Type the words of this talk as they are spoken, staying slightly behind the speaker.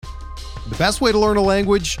The best way to learn a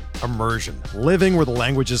language? Immersion. Living where the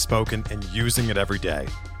language is spoken and using it every day.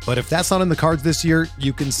 But if that's not in the cards this year,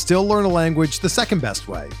 you can still learn a language the second best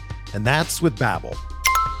way, and that's with Babbel.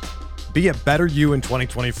 Be a better you in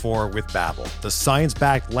 2024 with Babbel, the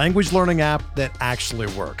science-backed language learning app that actually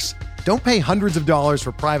works. Don't pay hundreds of dollars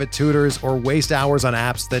for private tutors or waste hours on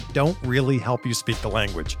apps that don't really help you speak the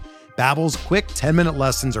language. Babbel's quick 10-minute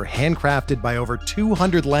lessons are handcrafted by over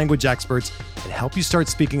 200 language experts and help you start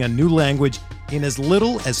speaking a new language in as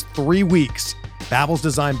little as 3 weeks. Babbel's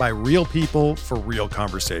designed by real people for real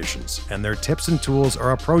conversations, and their tips and tools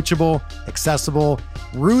are approachable, accessible,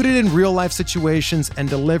 rooted in real-life situations, and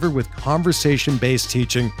delivered with conversation-based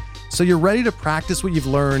teaching, so you're ready to practice what you've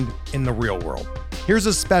learned in the real world. Here's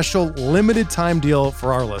a special limited-time deal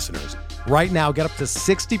for our listeners. Right now, get up to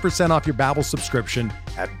 60% off your Babbel subscription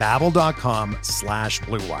at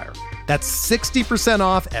babbel.com/BlueWire. That's 60%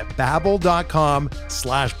 off at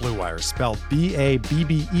babbel.com/BlueWire, spelled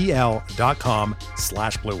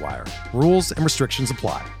BABBEL.com/BlueWire. Rules and restrictions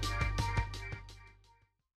apply.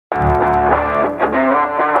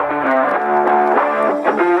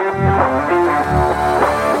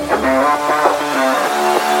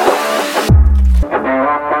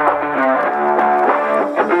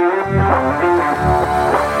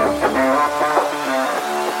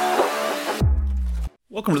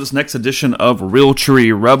 Welcome to this next edition of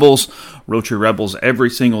Realtree Rebels. Realtree Rebels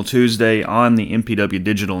every single Tuesday on the MPW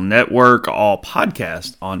Digital Network. All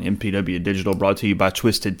podcasts on MPW Digital, brought to you by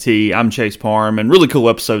Twisted Tea. I'm Chase Parham, and really cool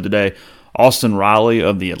episode today. Austin Riley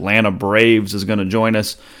of the Atlanta Braves is going to join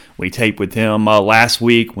us. We taped with him last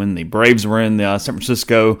week when the Braves were in San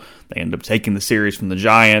Francisco. They ended up taking the series from the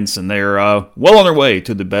Giants, and they're well on their way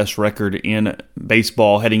to the best record in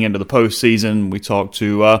baseball heading into the postseason. We talked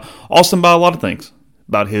to Austin about a lot of things.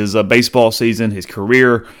 About his baseball season, his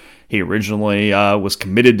career. He originally was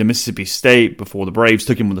committed to Mississippi State before the Braves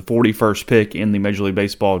took him with the 41st pick in the Major League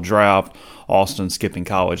Baseball draft. Austin skipping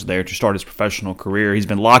college there to start his professional career. He's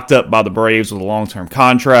been locked up by the Braves with a long-term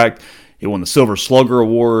contract. He won the Silver Slugger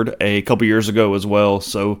Award a couple years ago as well.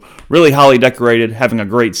 So really highly decorated, having a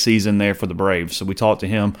great season there for the Braves. So we talked to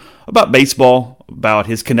him about baseball, about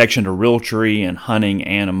his connection to Realtree and hunting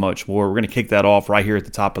and much more. We're going to kick that off right here at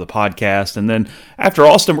the top of the podcast. And then after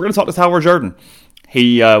Austin, we're going to talk to Tyler Jordan.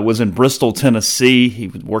 He was in Bristol, Tennessee. He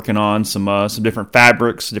was working on some different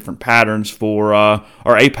fabrics, different patterns for,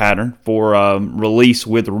 or a pattern for release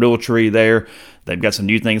with Realtree there. They've got some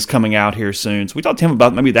new things coming out here soon. So we talked to him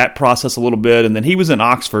about maybe that process a little bit. And then he was in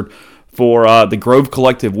Oxford for the Grove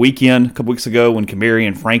Collective weekend a couple weeks ago when Kamari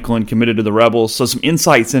and Franklin committed to the Rebels. So some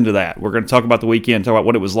insights into that. We're going to talk about the weekend, talk about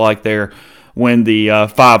what it was like there when the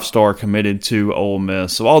five-star committed to Ole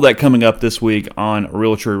Miss. So all that coming up this week on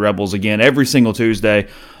Realtree Rebels. Again, every single Tuesday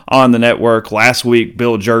on the network. Last week,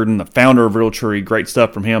 Bill Jordan, the founder of Realtree, great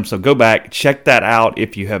stuff from him. So go back, check that out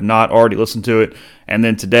if you have not already listened to it. And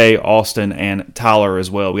then today, Austin and Tyler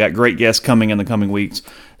as well. We got great guests coming in the coming weeks.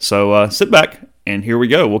 So sit back, and here we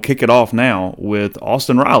go. We'll kick it off now with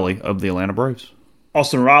Austin Riley of the Atlanta Braves.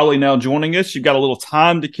 Austin Riley now joining us. You've got a little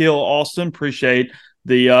time to kill, Austin. Appreciate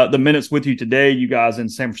the minutes with you today. You guys in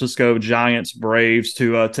San Francisco, Giants, Braves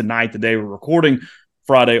tonight. Today we're recording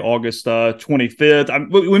Friday, August 25th.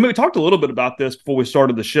 We talked a little bit about this before we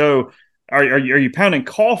started the show. Are you pounding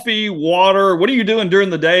coffee, water? What are you doing during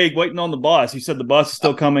the day waiting on the bus? You said the bus is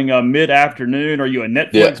still coming mid-afternoon. Are you a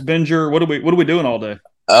Netflix binger? What are we doing all day?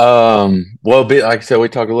 Well, like I said, we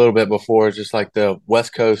talked a little bit before. It's just like the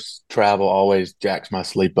West Coast travel always jacks my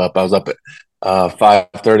sleep up. I was up at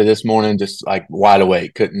 5:30 this morning, just like wide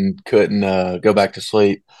awake. Couldn't go back to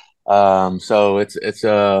sleep. So it's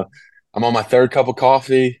I'm on my third cup of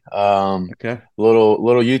coffee. Okay. Little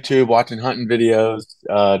YouTube, watching hunting videos,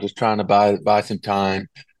 just trying to buy some time.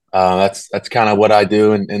 That's kind of what I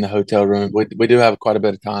do in the hotel room. We do have quite a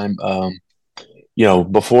bit of time,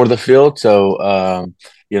 before the field. So, I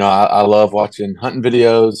love watching hunting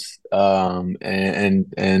videos.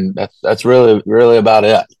 And that's really about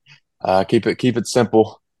it. Keep it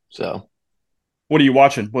simple. So. What are you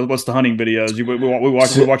watching? What's the hunting videos? We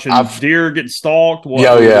watching deer getting stalked?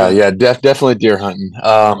 Definitely deer hunting.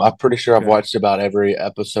 I'm pretty sure I've watched about every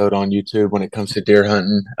episode on YouTube when it comes to deer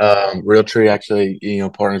hunting. Realtree actually,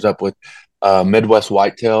 partners up with Midwest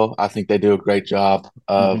Whitetail. I think they do a great job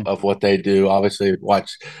of what they do. Obviously,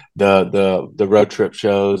 watch the road trip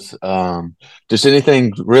shows. Just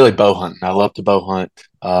anything really bow hunting. I love to bow hunt.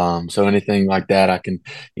 So anything like that, I can,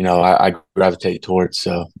 I gravitate towards.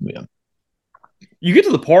 So yeah. You get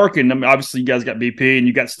to the park, and I mean, obviously you guys got BP and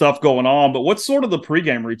you got stuff going on, but what's sort of the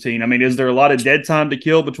pregame routine? I mean, is there a lot of dead time to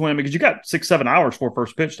kill between? Because you got 6-7 hours for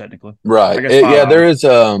first pitch, technically. I Right. guess five Yeah, hours.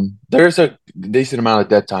 there's a decent amount of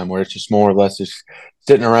dead time where it's just more or less just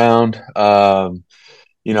sitting around. My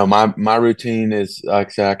routine is, like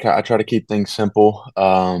I said, I try to keep things simple.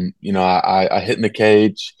 I hit in the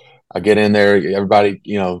cage, I get in there. Everybody,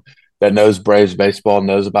 that knows Braves baseball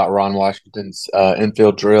knows about Ron Washington's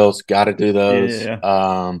infield drills. Got to do those.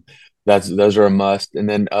 Yeah. Those are a must. And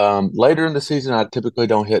then later in the season, I typically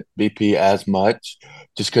don't hit BP as much,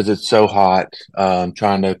 just because it's so hot.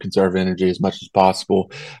 Trying to conserve energy as much as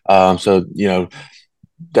possible. So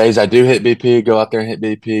days I do hit BP, go out there and hit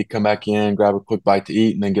BP, come back in, grab a quick bite to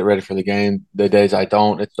eat, and then get ready for the game. The days I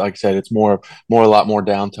don't, it's like I said, it's a lot more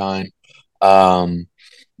downtime. Um,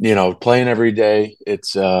 playing every day,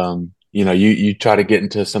 it's you try to get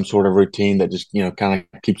into some sort of routine that just kind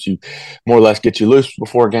of keeps you more or less gets you loose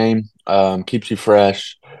before a game, keeps you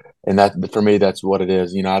fresh. And that for me, that's what it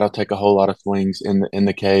is. I don't take a whole lot of swings in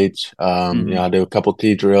the cage. Mm-hmm. I do a couple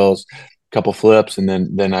T drills, couple flips, and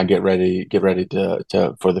then I get ready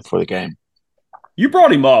to for the game. You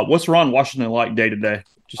brought him up. What's Ron Washington like day to day?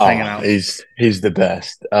 Just hanging Oh, out. he's the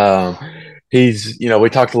best. He's we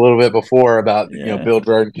talked a little bit before about Yeah. Bill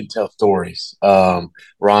Jordan can tell stories.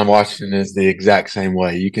 Ron Washington is the exact same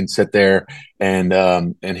way. You can sit there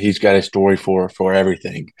and he's got a story for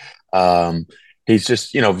everything. He's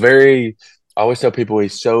just very. I always tell people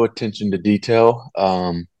he's so attention to detail.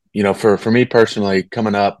 For me personally,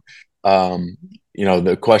 coming up,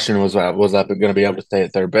 the question was I going to be able to stay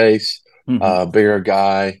at third base? Mm-hmm. Bigger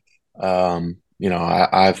guy.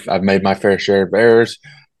 I've made my fair share of errors,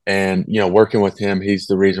 and working with him, he's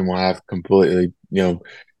the reason why I've completely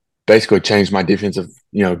basically changed my defensive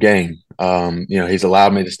game. He's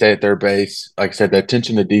allowed me to stay at third base. Like I said, the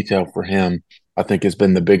attention to detail for him, I think, has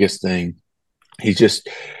been the biggest thing. He just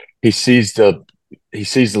he sees the he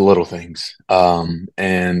sees the little things,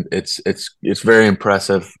 and it's very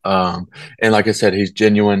impressive. And like I said, he's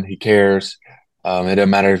genuine. He cares. It doesn't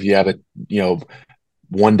matter if you have a you know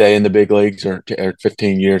one day in the big leagues or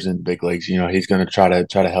 15 years in the big leagues. He's going to try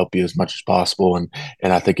to help you as much as possible,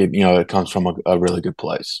 and I think it comes from a really good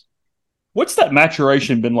place. What's that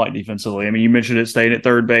maturation been like defensively? I mean, you mentioned it staying at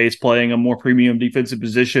third base, playing a more premium defensive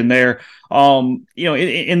position there. In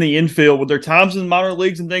the infield, were there times in minor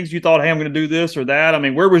leagues and things you thought, hey, I'm going to do this or that? I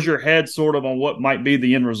mean, where was your head sort of on what might be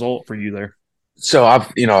the end result for you there? So I'm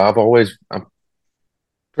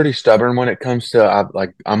pretty stubborn when it comes to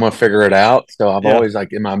I'm gonna figure it out. So I've Yeah. always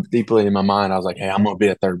deeply in my mind, I was like, hey, I'm gonna be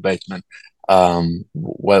a third baseman,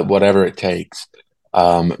 whatever it takes.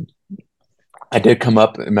 Um, I did come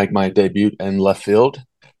up and make my debut in left field.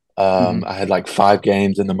 Mm-hmm. I had like 5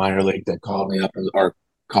 games in the minor league that called me up or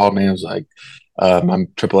called me and was like, my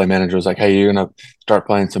AAA manager was like, hey, you're gonna start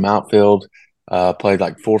playing some outfield. Played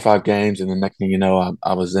like 4 or 5 games, and the next thing you know,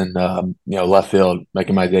 I was in left field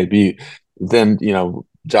making my debut. Then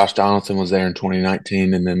Josh Donaldson was there in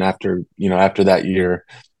 2019, and then after that year,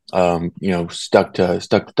 stuck to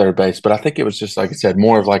third base. But I think it was just like I said,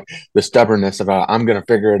 more of like the stubbornness about I'm gonna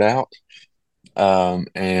figure it out.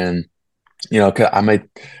 And 'cause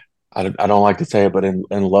I don't like to say it, but in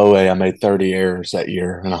low A, I made 30 errors that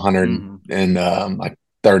year in 100 Mm-hmm. and like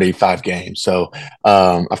 35 games. So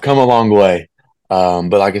I've come a long way.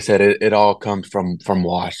 But like I said, it all comes from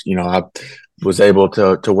Wash. I was able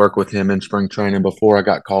to work with him in spring training before I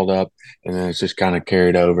got called up, and then it's just kind of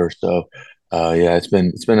carried over. So yeah, it's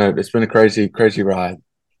been a crazy ride.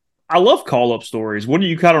 I love call up stories. What do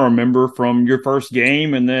you kind of remember from your first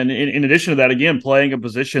game? And then in addition to that, again, playing a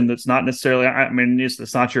position that's not necessarily, I mean,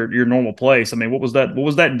 it's not your normal place. I mean, what was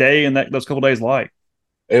that day and those couple days like?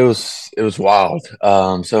 It was wild.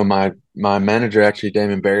 So my manager actually,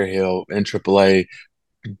 Damon Berryhill in AAA,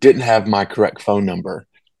 didn't have my correct phone number,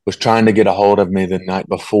 was trying to get a hold of me the night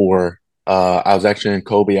before. I was actually in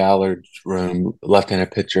Colby Allard's room,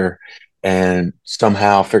 left-handed pitcher, and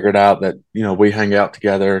somehow figured out that, we hang out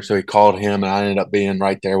together. So he called him, and I ended up being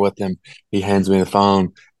right there with him. He hands me the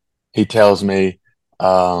phone. He tells me,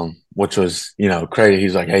 which was, crazy.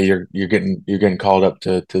 He's like, hey, you're getting called up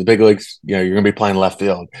to the big leagues. You're going to be playing left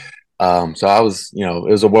field. So I was,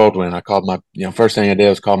 it was a whirlwind. I called first thing I did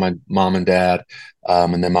was call my mom and dad,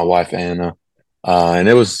 and then my wife, Anna. And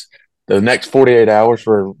it was the next 48 hours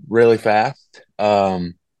were really fast.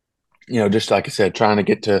 Just like I said, trying to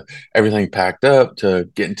get to everything packed up to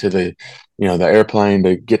get into the airplane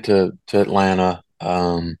to get to Atlanta,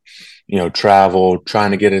 travel,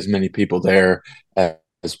 trying to get as many people there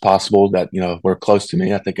as possible that, were close to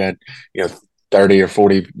me. I think I had, 30 or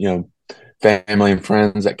 40, family and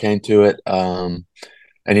friends that came to it. And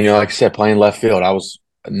like I said, playing left field, I was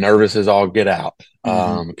nervous as all get out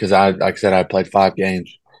Mm-hmm. because like I said, I played 5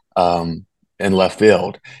 games in left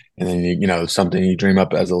field, and then something you dream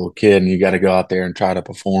up as a little kid, and you got to go out there and try to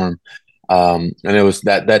perform. And it was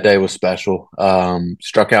that day was special.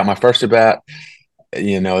 Struck out my first at bat,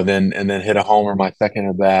 then hit a homer my second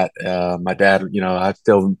at bat. My dad, I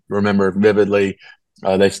still remember vividly.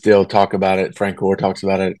 They still talk about it. Frank Gore talks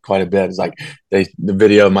about it quite a bit. It's like the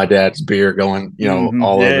video of my dad's beer going, Mm-hmm.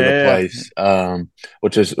 all over the Yeah. place,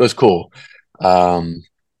 which was cool. Um,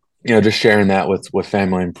 just sharing that with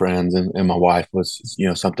family and friends and my wife was,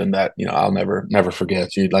 something that, I'll never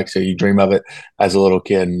forget. So you like I say, you dream of it as a little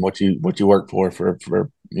kid and what you work for, since,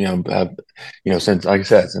 like I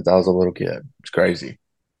said, since I was a little kid. It's crazy.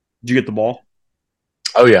 Did you get the ball?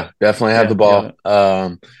 Oh yeah, definitely have Yeah, the got ball.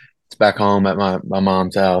 it. It's back home at my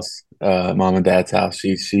mom's house, mom and dad's house.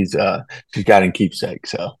 She's got in keepsake.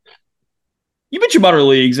 So You mentioned minor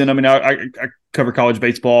leagues, and I mean, I cover college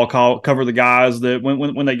baseball, cover the guys that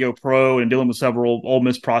when they go pro and dealing with several Ole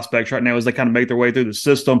Miss prospects right now as they kind of make their way through the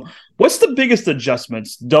system. What's the biggest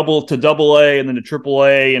adjustments, double A and then to triple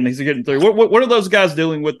A, and he's getting through? What are those guys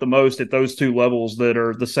dealing with the most at those two levels that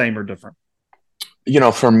are the same or different?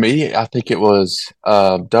 for me, I think it was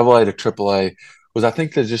double A to triple A was I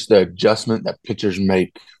think there's just the adjustment that pitchers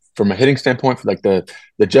make from a hitting standpoint for like the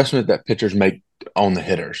adjustment that pitchers make on the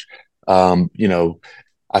hitters.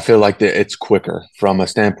 I feel like that it's quicker from a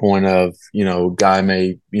standpoint of, guy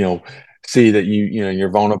may, see that you're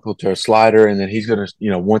vulnerable to a slider and then he's gonna,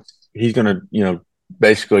 once he's gonna,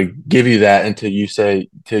 basically give you that till you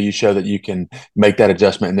show that you can make that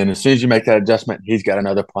adjustment. And then as soon as you make that adjustment, he's got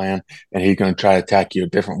another plan and he's going to try to attack you a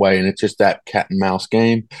different way. And it's just that cat and mouse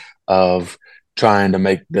game of trying to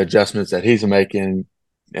make the adjustments that he's making.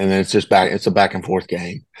 And then it's a back and forth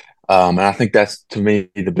game. And I think that's to me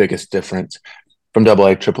the biggest difference from double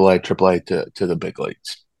A, triple A to the big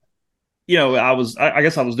leagues. I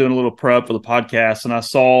guess I was doing a little prep for the podcast and I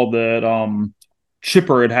saw that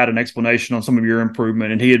Chipper had an explanation on some of your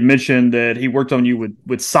improvement, and he had mentioned that he worked on you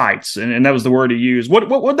with sights, and that was the word he used. What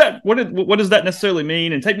does that necessarily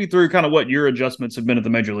mean? And take me through kind of what your adjustments have been at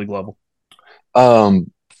the major league level.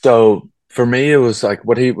 So for me, it was like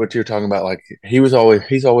what you're talking about. Like he's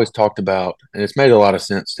always talked about, and it's made a lot of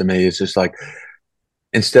sense to me. It's just like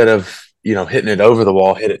instead of hitting it over the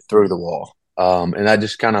wall, hit it through the wall. And I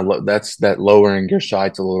just kind of that's that lowering your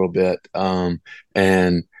sights a little bit.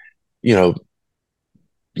 And you know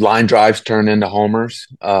line drives turn into homers.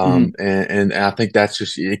 Mm-hmm. And I think that's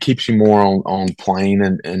just it keeps you more on plane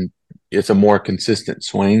and it's a more consistent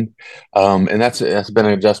swing. And that's been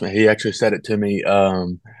an adjustment. He actually said it to me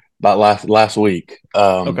about last week.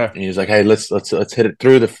 Okay. And he was like, "Hey, let's hit it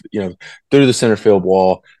through through the center field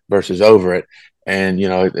wall versus over it." And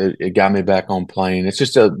it got me back on plane. It's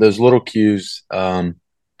just those little cues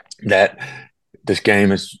that this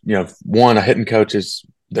game is. One, a hitting coach is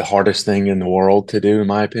the hardest thing in the world to do, in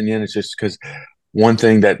my opinion. It's just because one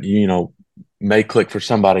thing that may click for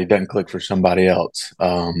somebody doesn't click for somebody else,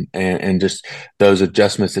 and just those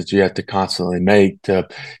adjustments that you have to constantly make to,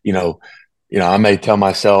 I may tell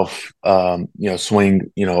myself,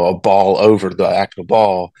 swing, a ball over the actual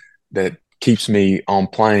ball that keeps me on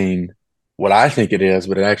plane what I think it is,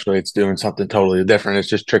 but it's doing something totally different. It's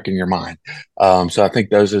just tricking your mind. So I think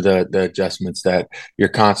those are the adjustments that you're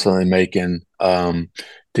constantly making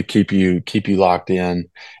to keep you locked in,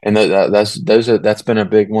 and that's been a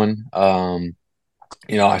big one.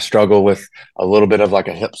 I struggle with a little bit of like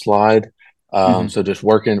a hip slide. Mm-hmm. So just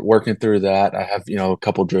working through that. I have, a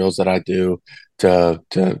couple drills that I do to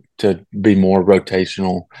be more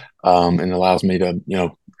rotational, and allows me to,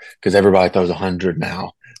 because everybody throws 100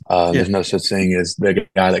 now. Yeah. There's no such thing as the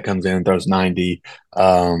guy that comes in and throws 90.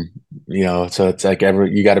 So it's like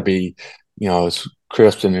you got to be, as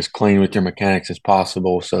crisp and as clean with your mechanics as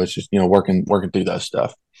possible. So it's just, working through that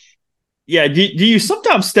stuff. Yeah. Do you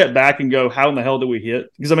sometimes step back and go, how in the hell do we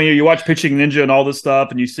hit? Because I mean, you watch Pitching Ninja and all this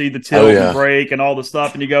stuff, and you see the Oh tilt and yeah. break and all this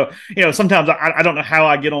stuff, and you go, sometimes I don't know how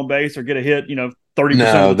I get on base or get a hit, 30%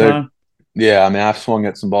 No, of the they're time. yeah. I mean, I've swung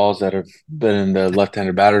at some balls that have been in the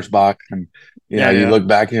left-handed batter's box, and Yeah. you Yeah. look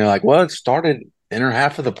back and you're like, well, it started inner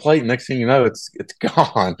half of the plate. Next thing you know, it's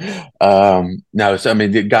gone. No, so I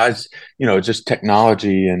mean, the guys, just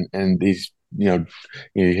technology and these, you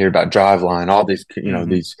hear about Driveline, all these,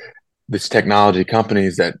 Mm-hmm. this technology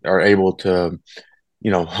companies that are able to,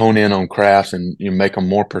 hone in on crafts and make them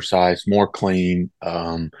more precise, more clean.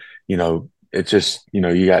 It's just,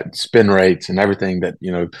 you got spin rates and everything that,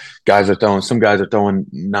 some guys are throwing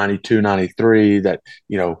 92, 93 that,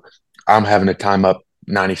 I'm having to time up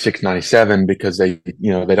 96, 97 because they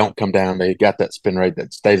don't come down. They got that spin rate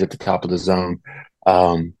that stays at the top of the zone.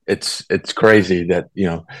 It's crazy that,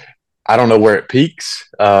 I don't know where it peaks.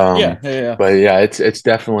 Yeah, yeah. But yeah, it's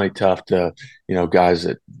definitely tough to, guys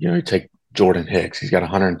that, you take Jordan Hicks. He's got a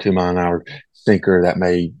 102 mile an hour sinker that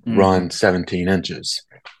may run 17 inches.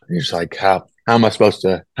 You're just like, how am I supposed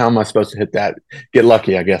to hit that? Get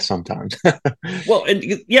lucky, I guess, sometimes. Well, and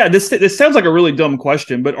yeah, this sounds like a really dumb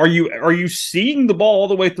question, but are you seeing the ball all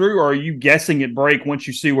the way through, or are you guessing it break once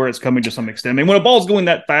you see where it's coming to some extent? I mean, when a ball's going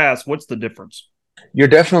that fast, what's the difference? You're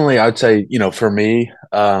definitely, I'd say, for me,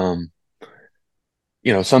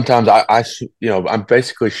 sometimes I'm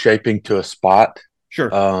basically shaping to a spot. Sure.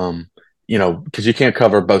 Because you can't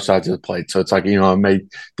cover both sides of the plate. So it's like,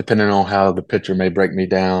 depending on how the pitcher may break me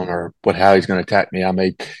down or how he's going to attack me, I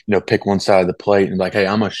may, pick one side of the plate and like, hey,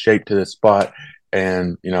 I'm going to shape to this spot.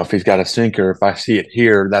 And, if he's got a sinker, if I see it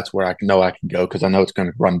here, that's where I can go because I know it's going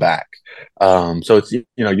to run back. So it's,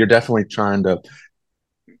 you're definitely trying to,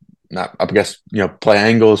 not, I guess, play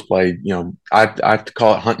angles, I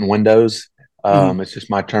call it hunting windows. It's just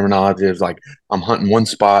my terminology is like I'm hunting one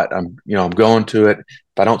spot. I'm going to it.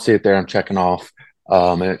 If I don't see it there, I'm checking off.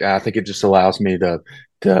 And I think it just allows me to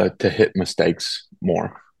hit mistakes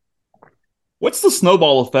more. What's the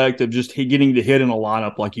snowball effect of just getting to hit in a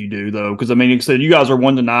lineup like you do, though? Because I mean, like I said, you guys are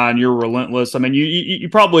 1-9. You're relentless. I mean, you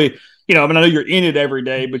probably, I know you're in it every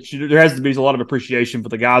day, but there has to be a lot of appreciation for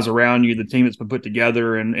the guys around you, the team that's been put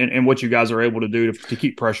together, and what you guys are able to do to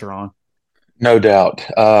keep pressure on. No doubt.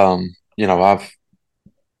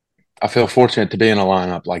 I feel fortunate to be in a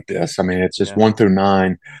lineup like this. I mean, it's just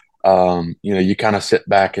 1-9. You kind of sit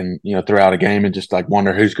back and throughout a game and just like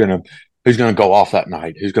wonder who's gonna go off that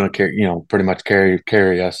night, who's gonna carry, pretty much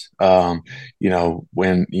carry us.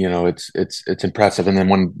 When it's impressive, and then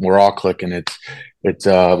when we're all clicking, it's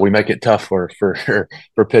we make it tough for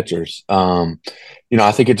pitchers. I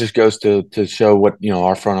think it just goes to show what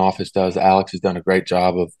our front office does. Alex has done a great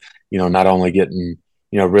job of not only getting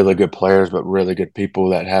really good players, but really good people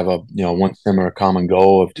that have a, one similar common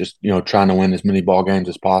goal of just, trying to win as many ball games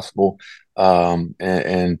as possible. We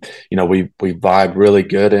vibe really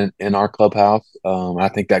good in our clubhouse. I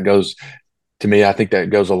think that goes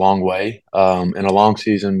a long way. In a long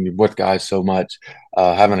season with guys so much,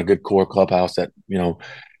 having a good core clubhouse that,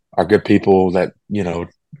 are good people that,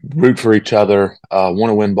 root for each other, want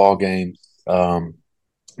to win ball games.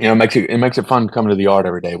 It makes it fun coming to the yard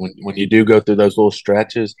every day. When you do go through those little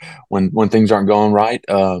stretches, when things aren't going right,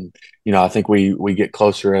 I think we get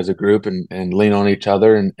closer as a group and lean on each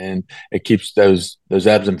other, and it keeps those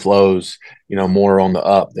ebbs and flows, more on the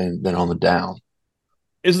up than on the down.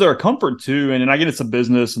 Is there a comfort too? And I get it's a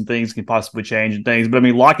business and things can possibly change and things, but I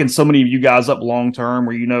mean, locking so many of you guys up long term,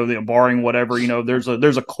 where that barring whatever, there's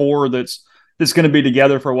a core that's going to be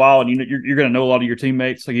together for a while, and you're going to know a lot of your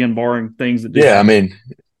teammates again, barring things that. I mean,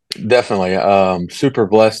 definitely. Super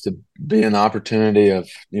blessed to be in the opportunity of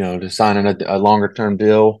to sign a longer term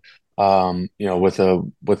deal. With a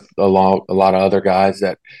lot of other guys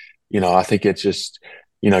that I think it's just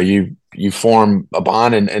you form a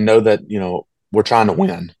bond and know that we're trying to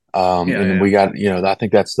win. We got I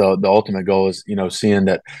think that's the ultimate goal is seeing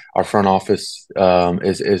that our front office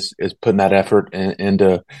is putting that effort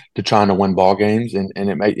into trying to win ball games, and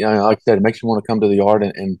it like I said, it makes you want to come to the yard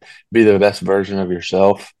and be the best version of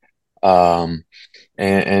yourself. And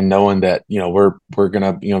knowing that we're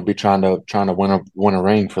gonna be trying to win a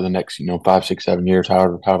ring for the next 5, 6, 7 years,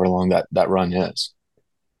 however long that run is.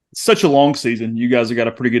 Such a long season. You guys have got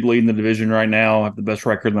a pretty good lead in the division right now. Have the best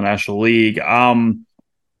record in the National League. From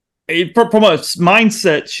a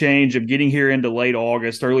mindset change of getting here into late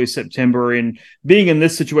August, early September, and being in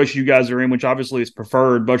this situation you guys are in, which obviously is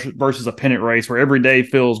preferred versus a pennant race where every day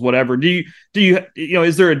feels whatever. Do you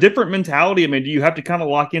is there a different mentality? I mean, do you have to kind of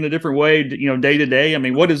lock in a different way, day to day? I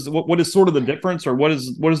mean, what is sort of the difference, or what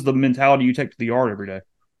is the mentality you take to the yard every day?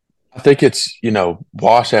 I think it's,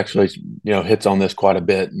 Wash actually, hits on this quite a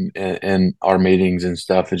bit in our meetings and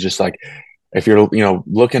stuff. It's just like, if you're,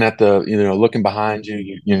 looking at looking behind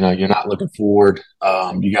you, you're not looking forward.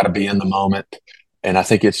 You got to be in the moment. And I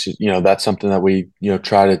think it's, that's something that we,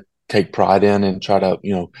 try to take pride in and try to,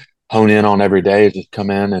 hone in on every day, is just come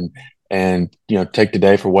in and take the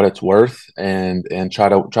day for what it's worth and try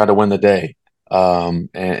to win the day.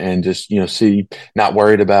 And just, see, not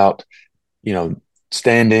worried about,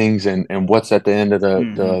 standings and what's at the end of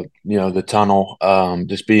the tunnel.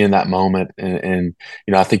 Just be in that moment, and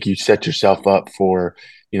I think you set yourself up for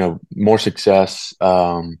more success,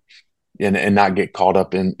 and not get caught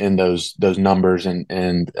up in those numbers and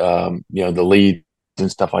the leads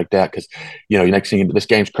and stuff like that. Because next thing this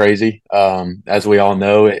game's crazy. As we all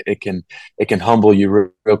know, it can humble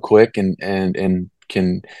you real quick and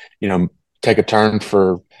can take a turn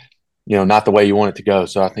for not the way you want it to go.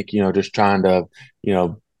 So I think just trying to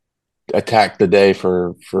attack the day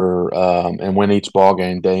for and win each ball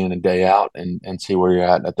game day in and day out and see where you're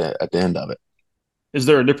at the end of it. Is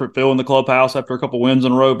there a different feel in the clubhouse after a couple wins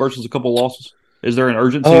in a row versus a couple losses? Is there an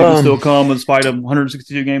urgency that can still come in spite of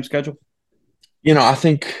 162 game schedule? I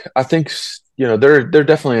think there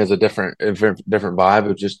definitely is a different vibe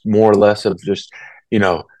of just more or less of just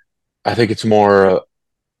I think it's more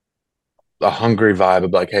a hungry vibe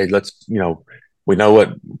of like, hey, let's we know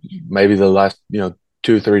what maybe the last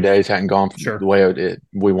 2 or 3 days hadn't gone the way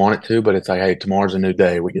we want it to, but it's like, hey, tomorrow's a new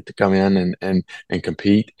day. We get to come in and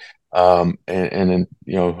compete, and then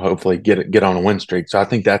hopefully get on a win streak. So I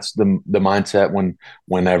think that's the mindset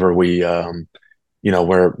whenever we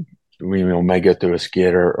where we may go through a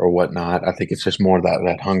skid or whatnot. I think it's just more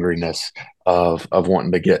that hungriness of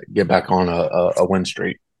wanting to get back on a win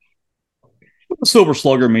streak. What does Silver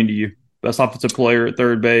Slugger mean to you? Best offensive player at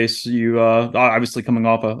third base. You obviously coming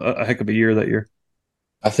off a heck of a year that year.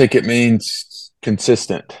 I think it means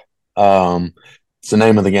consistent. It's the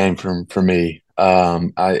name of the game for me.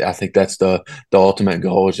 I think that's the ultimate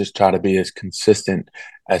goal is just try to be as consistent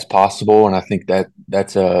as possible, and I think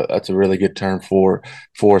that's a really good term for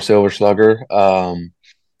Silver Slugger. And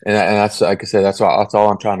that's like I said, that's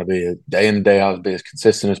all I'm trying to be. Day in and day out, be as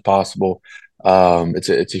consistent as possible.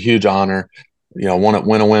 It's a huge honor. Want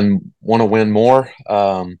to win more.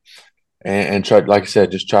 And try, like I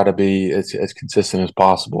said, just try to be as consistent as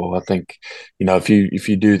possible. I think, if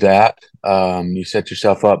you do that, you set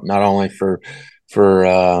yourself up not only for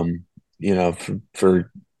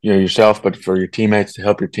yourself, but for your teammates to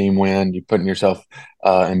help your team win. You're putting yourself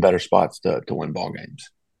in better spots to win ball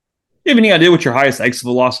games. Do you have any idea what your highest exit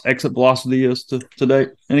velocity is to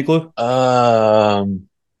date? Any clue?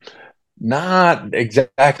 Not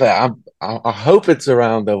exactly. I hope it's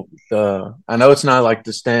around the. I know it's not like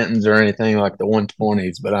the Stantons or anything like the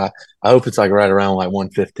 120s, but I hope it's like right around like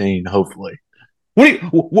 115. Hopefully. I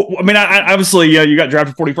obviously, you got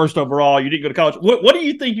drafted 41st overall. You didn't go to college. What do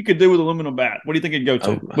you think you could do with aluminum bat? What do you think it'd go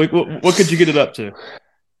to? What could you get it up to?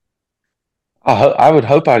 I would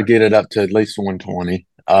hope I'd get it up to at least 120.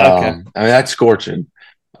 Okay. That's scorching.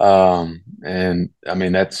 And I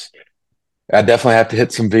mean I definitely have to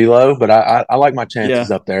hit some velo, but I like my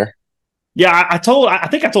chances up there. Yeah, I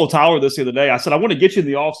think I told Tyler this the other day. I said I want to get you in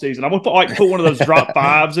the offseason. I want to put one of those drop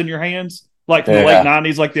fives in your hands, like from the late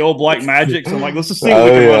 '90s, like the old Black Magics. And let's just see what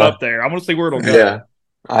we can run up there. I want to see where it'll go. Yeah,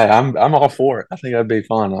 I'm all for it. I think that'd be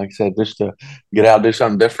fun. Like I said, just to get out, do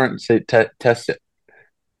something different, and see, test it.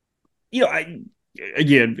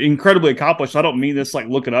 Again, incredibly accomplished. I don't mean this like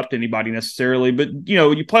looking up to anybody necessarily, but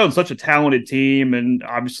you play on such a talented team, and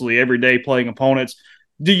obviously every day playing opponents.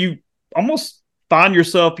 Do you almost find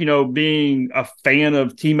yourself, being a fan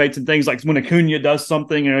of teammates and things like when Acuna does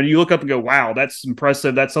something, you look up and go, "Wow, that's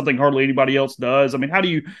impressive. That's something hardly anybody else does." I mean, how do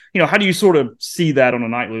you sort of see that on a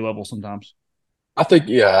nightly level sometimes? I think,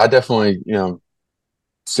 I definitely,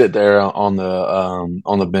 sit there on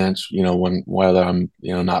the bench, whether I'm,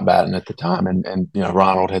 not batting at the time and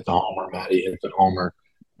Ronald hit the homer, Matty hit the homer.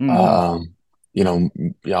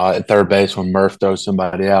 At third base when Murph throws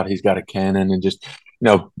somebody out, he's got a cannon and just,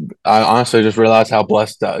 I honestly just realized how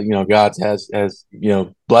blessed, God has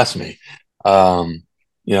blessed me.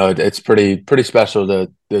 It's pretty special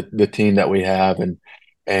the team that we have and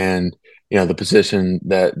the position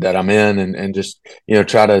that I'm in and just,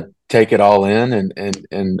 try to take it all in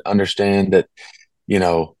and understand that,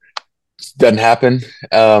 it doesn't happen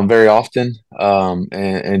very often.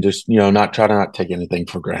 And just, not take anything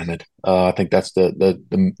for granted. I think that's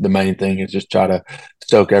the main thing is just try to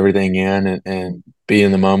soak everything in and be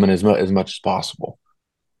in the moment as much as possible.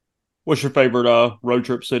 What's your favorite road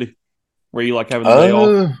trip city where you like having the day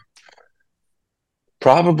off?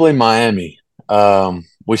 Probably Miami.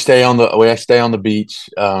 We stay on the beach.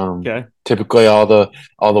 Okay. Typically, all the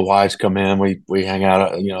wives come in. We hang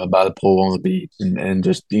out, by the pool on the beach and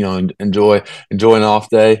just enjoy an off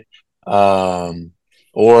day,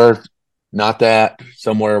 or not that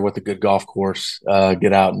somewhere with a good golf course.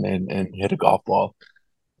 Get out and hit a golf ball.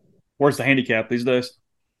 Where's the handicap these days?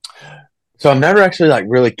 So I've never actually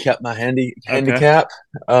really kept my handicap.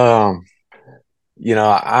 I'm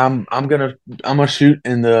gonna shoot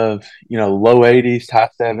in the low 80s, high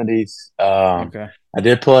 70s. Okay. I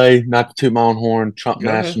did play, not to toot my own horn, Trump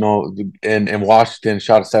National in Washington,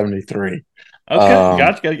 shot a 73. Okay,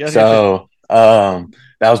 gotcha. So that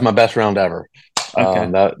was my best round ever.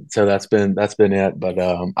 Okay. That's been it.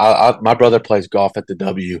 But my brother plays golf at the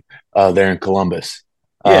W there in Columbus.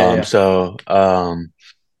 Yeah, yeah. So I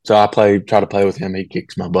try to play with him. He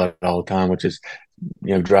kicks my butt all the time, which is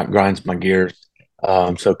grinds my gears.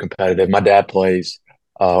 So competitive. My dad plays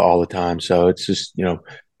all the time, so it's just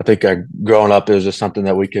I think growing up, it was just something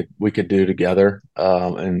that we could do together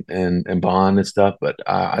and bond and stuff. But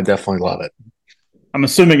I definitely love it. I'm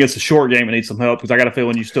assuming it's a short game and needs some help because I got a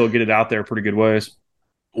feeling you still get it out there pretty good ways.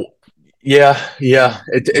 Yeah.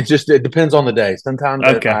 It depends on the day. Sometimes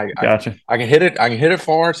Okay, gotcha. I can hit it. I can hit it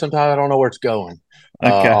far. Sometimes I don't know where it's going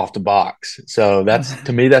Okay. off the box. So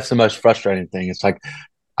to me, that's the most frustrating thing. It's like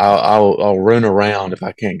I'll run around if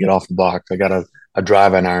I can't get off the box. I got a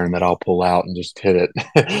driving iron that I'll pull out and just hit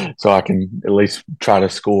it, so I can at least try to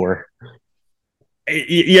score.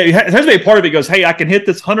 Yeah, it has to be a part of it goes, hey, I can hit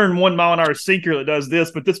this 101-mile-an-hour sinker that does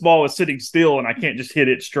this, but this ball is sitting still and I can't just hit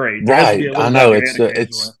it straight. There has to be Right. a I little know bit of your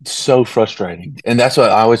it's so frustrating. And that's what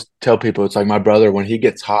I always tell people. It's like my brother, when he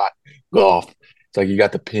gets hot golf, it's like you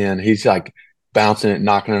got the pin. He's like bouncing it,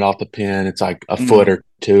 knocking it off the pin. It's like a foot or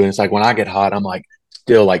two. And it's like when I get hot, I'm like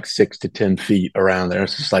still like 6 to 10 feet around there.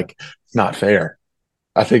 It's just like it's not fair.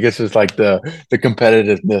 I think it's just like the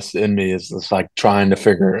competitiveness in me is just like trying to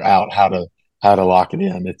figure out how to lock it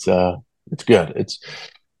in. It's good. It's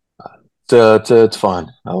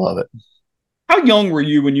fun. I love it. How young were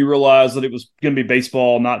you when you realized that it was going to be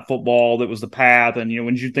baseball, not football, that was the path? And,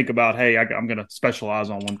 when did you think about, hey, I'm going to specialize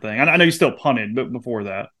on one thing? I know you still punted, but before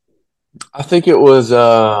that. I think it was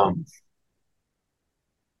so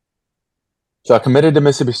I committed to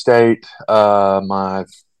Mississippi State my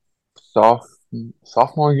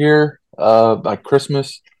sophomore year by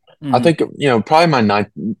Christmas. I Mm-hmm. think probably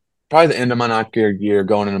probably the end of my ninth year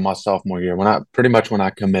going into my sophomore year when I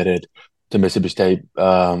committed to Mississippi State.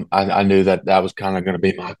 I knew that was kind of going to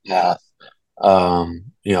be my path.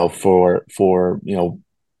 For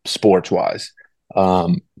sports wise.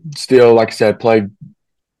 Still, like I said, played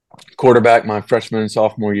quarterback my freshman and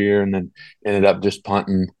sophomore year, and then ended up just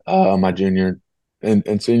punting my junior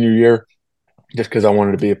and senior year, just because I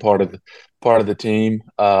wanted to be a part of the team.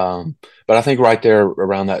 But I think right there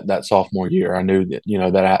around that sophomore year, I knew that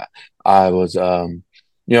that I was I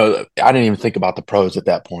didn't even think about the pros at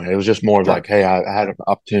that point. It was just more of like, Sure. hey, I had an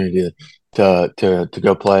opportunity to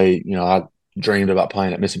go play. I dreamed about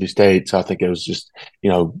playing at Mississippi State, so I think it was just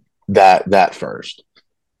that first.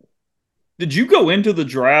 Did you go into the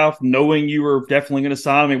draft knowing you were definitely going to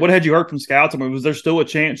sign? I mean, what had you heard from scouts? I mean, was there still a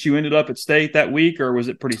chance you ended up at State that week, or was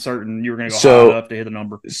it pretty certain you were going to go high So enough to hit a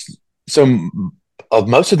number? so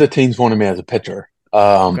most of the teams wanted me as a pitcher.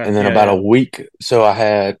 Okay. And then Yeah, about a yeah. week, so I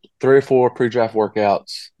had 3 or 4 pre-draft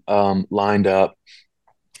workouts lined up,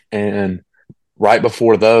 and right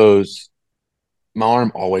before those, my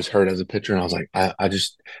arm always hurt as a pitcher, and I was like, I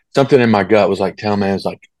just something in my gut was like, tell me, it's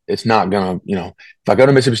like it's not gonna, if I go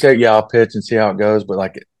to Mississippi State, yeah, I'll pitch and see how it goes, but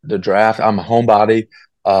like the draft, I'm a homebody.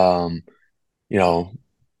 Um, you know,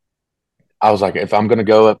 I was like, if I'm gonna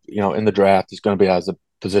go up, in the draft, it's gonna be as a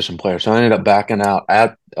position player. So I ended up backing out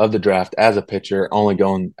of the draft as a pitcher, only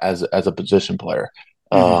going as a position player.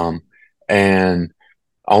 Mm-hmm. And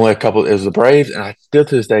only a couple. It was the Braves, and I still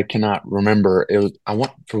to this day cannot remember. It was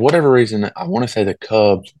for whatever reason I want to say the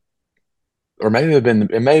Cubs, or maybe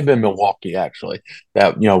it may have been Milwaukee actually,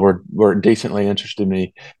 that were decently interested in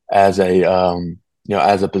me as a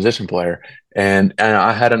as a position player, and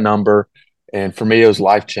I had a number, and for me it was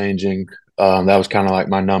life changing. That was kind of like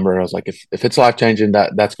my number. I was like, if it's life changing,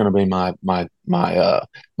 that's going to be my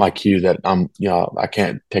cue that I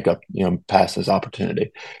can't pick up past this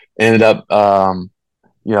opportunity. Ended up that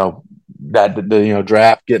the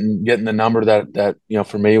draft getting the number that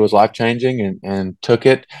for me was life changing, and took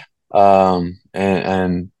it. And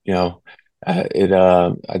it I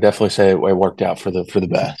definitely say it worked out for the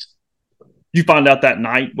best. Did you find out that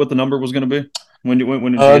night what the number was going to be? When did you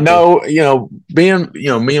get the? No, being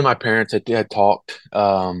me and my parents had talked,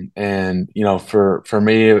 and for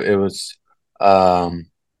me it was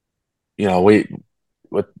we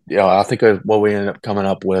with I think what we ended up coming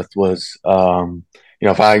up with was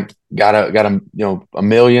if I got a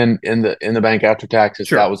million in the bank after taxes,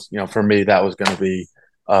 that Sure. was for me that was going to be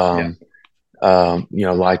Yeah. um,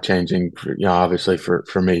 life changing, obviously for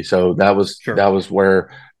me. So that Sure. was where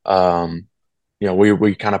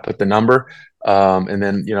we kind of put the number, and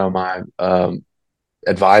then my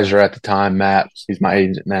advisor at the time, Matt, he's my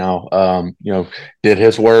agent now, did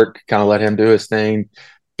his work, kind of let him do his thing,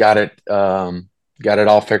 got it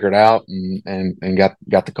all figured out, and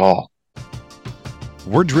got the call.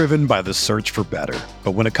 We're driven by the search for better.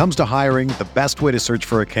 But when it comes to hiring, the best way to search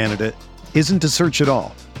for a candidate isn't to search at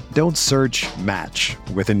all. Don't search, match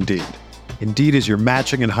with Indeed. Indeed is your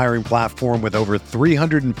matching and hiring platform with over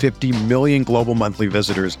 350 million global monthly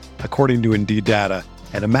visitors, according to Indeed data,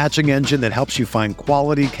 and a matching engine that helps you find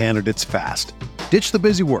quality candidates fast. Ditch the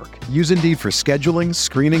busy work. Use Indeed for scheduling,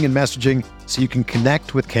 screening, and messaging so you can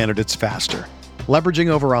connect with candidates faster. Leveraging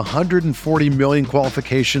over 140 million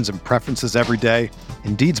qualifications and preferences every day,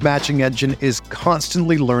 Indeed's matching engine is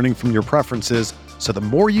constantly learning from your preferences, so the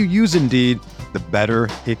more you use Indeed, the better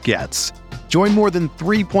it gets. Join more than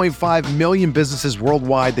 3.5 million businesses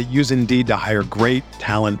worldwide that use Indeed to hire great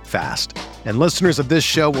talent fast. And listeners of this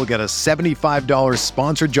show will get a $75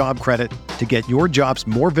 sponsored job credit to get your jobs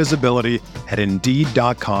more visibility at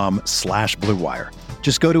Indeed.com/Blue Wire.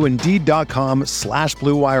 Just go to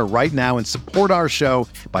Indeed.com/Blue Wire right now and support our show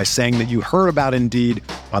by saying that you heard about Indeed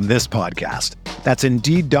on this podcast. That's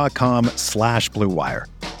Indeed.com/Blue Wire.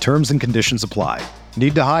 Terms and conditions apply.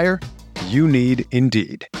 Need to hire? You need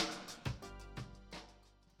Indeed.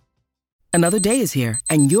 Another day is here,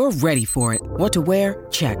 and you're ready for it. What to wear?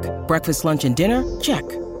 Check. Breakfast, lunch, and dinner? Check.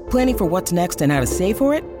 Planning for what's next and how to save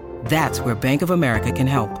for it? That's where Bank of America can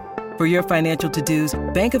help. For your financial to-dos,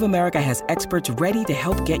 Bank of America has experts ready to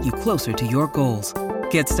help get you closer to your goals.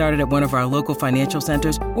 Get started at one of our local financial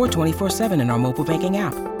centers or 24/7 in our mobile banking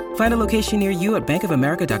app. Find a location near you at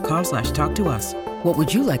bankofamerica.com/talktous. What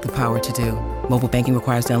would you like the power to do? Mobile banking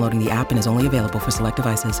requires downloading the app and is only available for select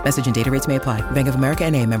devices. Message and data rates may apply. Bank of America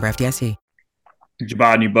NA, member FDIC. Did you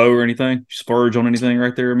buy a new bow or anything? Splurge on anything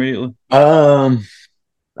right there immediately? I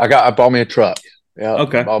bought me a truck. Yeah.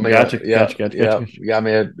 Okay. Gotcha. Got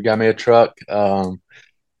me a truck.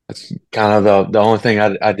 That's kind of the only thing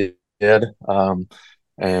I did.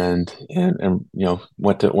 And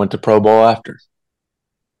went to Pro Bowl after.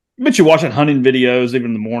 But you're watching hunting videos even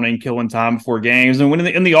in the morning, killing time before games. And when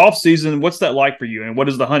in the off season, what's that like for you? And what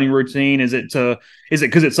is the hunting routine? Is it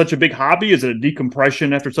because it's such a big hobby? Is it a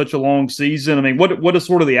decompression after such a long season? I mean, what does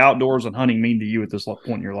sort of the outdoors and hunting mean to you at this point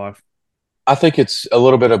in your life? I think it's a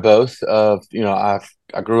little bit of both. I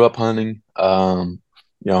grew up hunting. My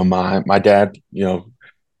dad,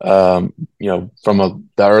 from the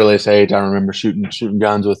earliest age, I remember shooting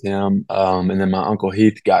guns with him. And then my uncle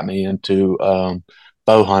Heath got me into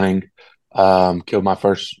bow hunting. Killed my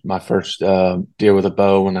first deer with a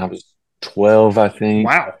bow when I was 12, I think.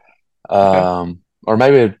 Wow. Okay. Or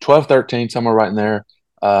maybe 12, 13, somewhere right in there.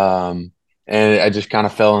 And I just kind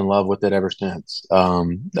of fell in love with it ever since.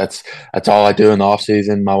 That's all I do in the off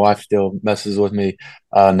season. My wife still messes with me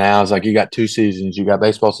now. It's like, you got two seasons. You got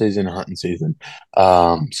baseball season and hunting season.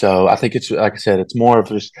 So I think it's, like I said, it's more of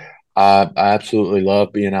just I absolutely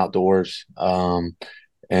love being outdoors.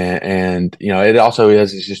 And it also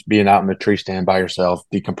is just being out in the tree stand by yourself,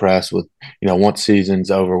 decompress with, once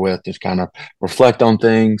season's over with, just kind of reflect on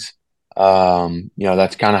things.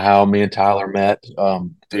 That's kind of how me and Tyler met,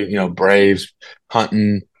 through, Braves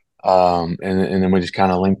hunting. And then we just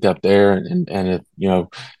kind of linked up there and it,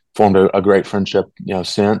 formed a great friendship,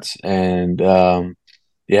 since. And, and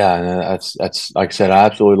that's like I said, I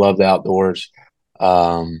absolutely love the outdoors.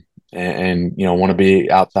 And want to be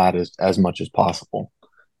outside as much as possible.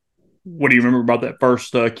 What do you remember about that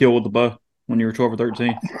first kill with the bow when you were 12 or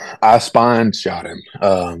 13? I spine shot him.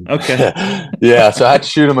 Okay. Yeah, so I had to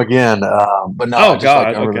shoot him again. But no, oh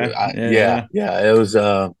God, okay.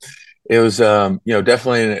 It was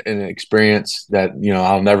definitely an experience that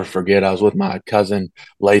I'll never forget. I was with my cousin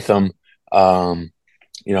Latham.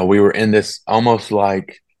 We were in this almost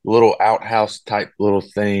like little outhouse type little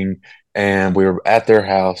thing, and we were at their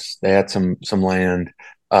house. They had some land,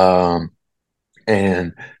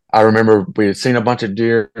 and I remember we had seen a bunch of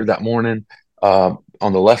deer that morning on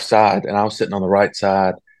the left side, and I was sitting on the right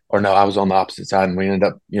side. Or no, I was on the opposite side, and we ended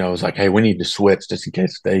up, it was like, hey, we need to switch just in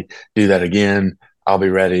case they do that again. I'll be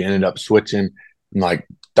ready. Ended up switching. And like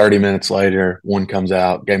 30 minutes later, one comes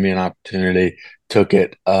out, gave me an opportunity, took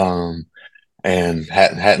it, and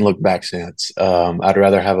hadn't looked back since. I'd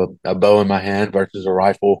rather have a bow in my hand versus a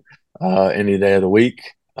rifle any day of the week.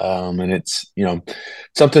 And it's,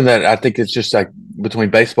 something that I think it's just like between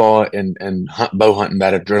baseball and bow hunting,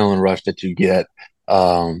 that adrenaline rush that you get,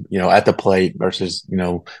 at the plate versus,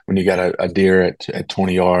 when you got a deer at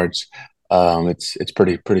 20 yards, it's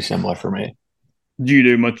pretty similar for me. Do you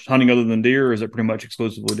do much hunting other than deer, or is it pretty much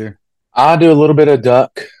exclusively deer? I do a little bit of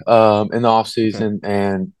duck in the off season, okay.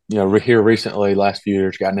 And here recently, last few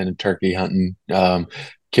years, gotten into turkey hunting.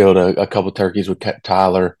 Killed a couple turkeys with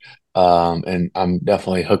Tyler, and I'm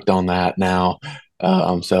definitely hooked on that now.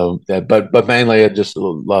 But mainly I just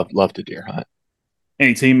love to deer hunt.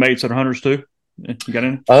 Any teammates that are hunters too? You got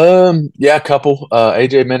any? Yeah, a couple.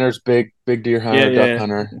 AJ Minner's big deer hunter, duck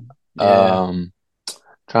hunter. Yeah.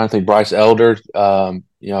 trying to think. Bryce Elder,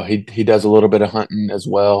 he does a little bit of hunting as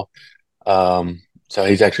well. So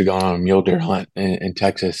he's actually going on a mule deer hunt in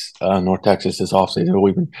Texas, North Texas this offseason.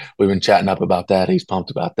 We've been chatting up about that. He's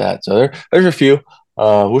pumped about that. So there's a few.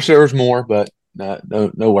 Wish there was more, but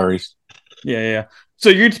no worries. Yeah. So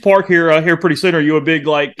you're at the park here pretty soon. Are you a big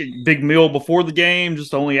meal before the game,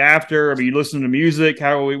 just only after? I mean, you listening to music?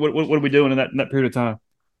 How are we? What are we doing in that period of time?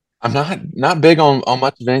 I'm not big on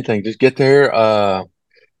much of anything. Just get there,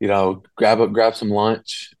 grab some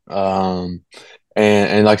lunch, and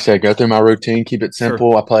like I said, go through my routine, keep it Sure.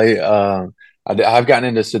 simple. I play. I've gotten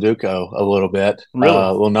into Sudoku a little bit, Really?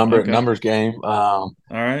 little Okay. numbers game. All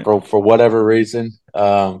right. For whatever reason,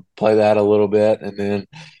 play that a little bit, and then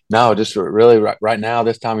no, just really right now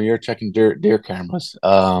this time of year, checking deer cameras.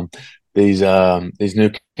 These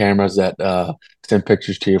new cameras that send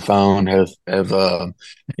pictures to your phone have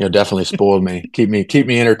definitely spoiled me. Keep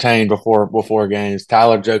me entertained before games.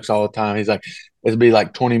 Tyler jokes all the time. He's like, it'll be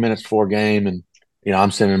like 20 minutes before game, and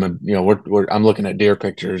I'm sending him I'm looking at deer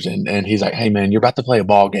pictures, and he's like, hey man, you're about to play a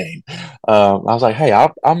ball game. I was like, hey,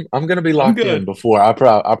 I'm gonna be I'm locked in good. before. I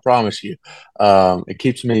promise you. It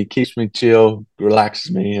keeps me chill,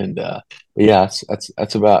 relaxes me, and yeah,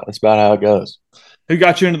 that's about how it goes. Who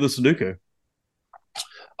got you into the Sudoku?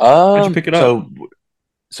 How'd you Um, pick it up?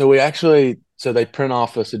 so so they print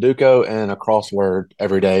off a Sudoku and a crossword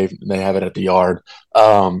every day. They have it at the yard.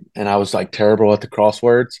 And I was like terrible at the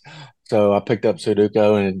crosswords, so I picked up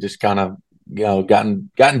Sudoku and just kind of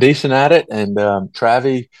gotten decent at it. And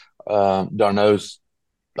Travi Darno's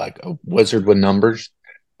like a wizard with numbers.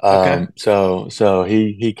 Okay. So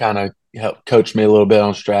he kind of helped coach me a little bit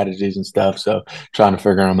on strategies and stuff. So trying to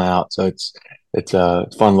figure them out. So it's a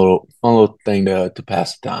fun little thing to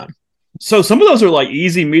pass the time. So some of those are like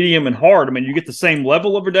easy, medium, and hard. I mean, you get the same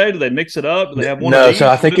level every day. Do they mix it up? Do they have one of No,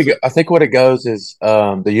 so each? What is it? I think what it goes is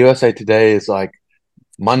the USA Today is like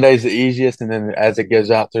Monday's the easiest, and then as it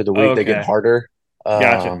goes out through the week, they get Okay. harder.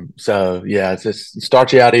 Gotcha. So yeah, it's just it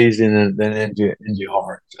starts you out easy and then ends you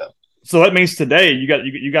hard. So So that means today you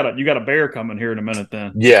got a bear coming here in a minute.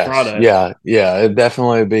 Then yes, Friday. yeah, it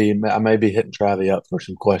definitely be. I may be hitting Travi up for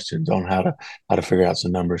some questions on how to figure out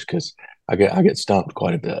some numbers because I get stumped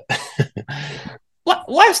quite a bit.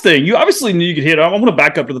 Last thing, you obviously knew you could hit. I want to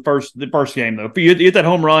back up to the first game though. If you hit that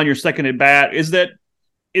home run, your second at bat, is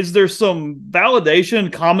there some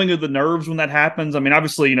validation, calming of the nerves when that happens? I mean,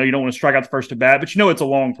 obviously, you don't want to strike out the first at bat, but it's a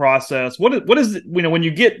long process. What is it, when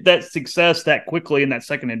you get that success that quickly in that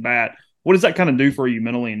second at bat, what does that kind of do for you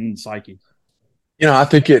mentally and in psyche? I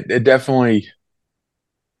think it definitely,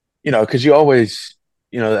 because you always,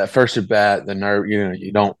 that first at bat, the nerve,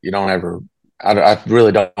 you don't ever. I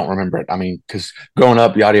really don't remember it. I mean, because growing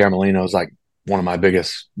up, Yadier Molina was like one of my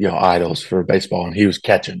biggest, idols for baseball, and he was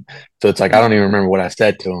catching. So it's like I don't even remember what I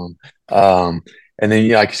said to him. And then,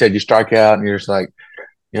 like you said, you strike out, and you're just like,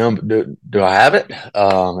 do I have it?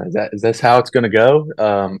 Is this how it's going to go?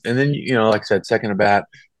 And then, like I said, second at bat,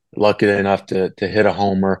 lucky enough to hit a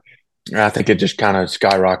homer. And I think it just kind of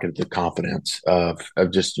skyrocketed the confidence of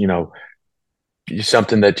just,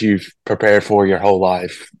 something that you've prepared for your whole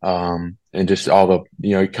life. And just all the,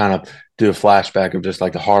 you kind of do a flashback of just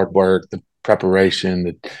like the hard work, the preparation,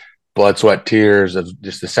 the blood, sweat, tears of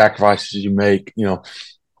just the sacrifices you make,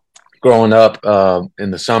 growing up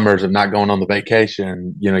in the summers of not going on the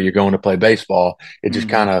vacation, you're going to play baseball. It just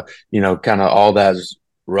Mm-hmm. kind of all that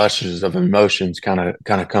rushes of emotions kind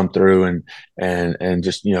of come through and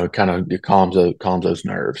just, kind of it calms those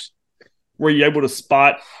nerves. Were you able to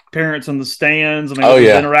spot parents in the stands? I mean, Oh what was the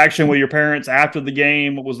yeah. interaction with your parents after the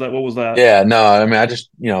game? What was that? What was that? Yeah, no, I mean, I just,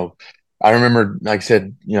 I remember, like I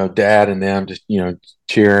said, dad and them just,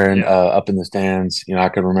 cheering Yeah. up in the stands. I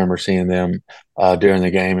could remember seeing them during the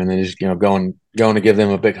game and then just, going to give them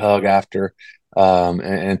a big hug after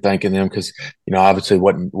and thanking them because, obviously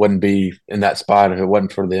wouldn't be in that spot if it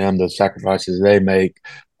wasn't for them, the sacrifices they make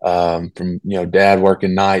from, dad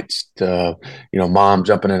working nights to, mom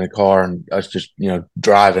jumping in a car and us just,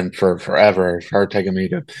 driving for forever, her taking me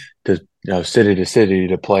to city to city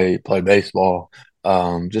to play baseball.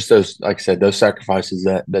 Just those, like I said, those sacrifices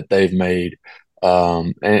that they've made.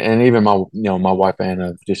 And even my wife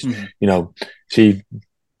Anna, just, Mm-hmm. she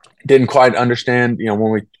didn't quite understand,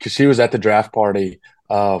 because she was at the draft party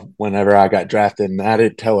whenever I got drafted, and I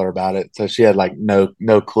didn't tell her about it, so she had like no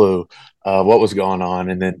clue what was going on.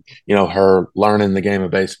 And then her learning the game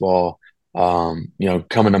of baseball, coming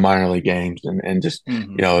to minor league games and just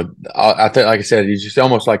Mm-hmm. I think, like I said, you just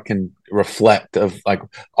almost like can reflect of like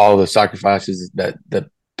all the sacrifices that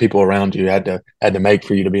people around you had to make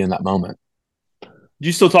for you to be in that moment. Do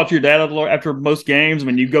you still talk to your dad after most games? I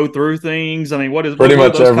mean, you go through things. I mean, what Pretty are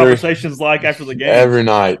much those conversations like after the games? every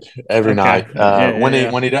night, every Okay. night. Yeah, When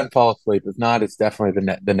yeah. he doesn't fall asleep, if not, it's definitely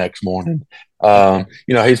the next morning. Okay.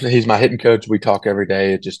 He's my hitting coach. We talk every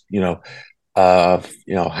day. It just how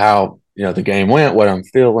the game went, what I'm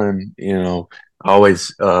feeling. I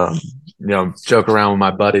always joke around with my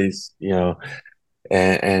buddies.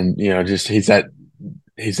 Just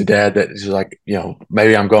he's a dad that is like,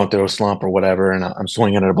 maybe I'm going through a slump or whatever, and I'm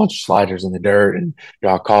swinging at a bunch of sliders in the dirt, and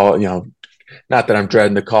I'll call, not that I'm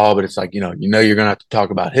dreading the call, but it's like, you're going to have to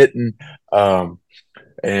talk about hitting.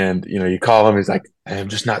 And, you call him, he's like, hey, I'm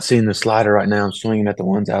just not seeing the slider right now. I'm swinging at the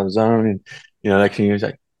ones out of the zone. And, next thing he's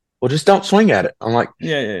like, well, just don't swing at it. I'm like,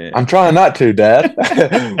 Yeah. I'm trying not to, Dad.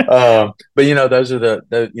 But, those are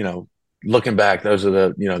looking back, those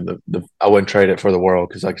are I wouldn't trade it for the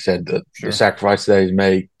world. Cause like I said, the sacrifice that he's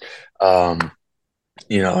made,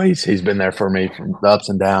 he's been there for me from the ups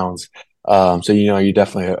and downs. So you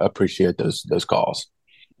definitely appreciate those calls.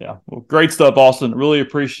 Yeah, well, great stuff, Austin. Really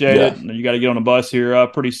appreciate Yeah. it. You got to get on a bus here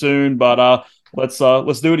pretty soon, but let's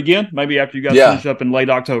do it again. Maybe after you guys finish up in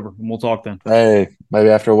late October, and we'll talk then. Hey, maybe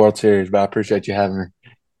after a World Series, but I appreciate you having me.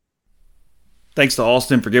 Thanks to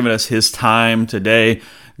Austin for giving us his time today.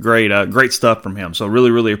 Great stuff from him. So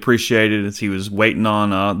really appreciate it as he was waiting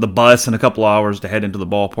on the bus in a couple hours to head into the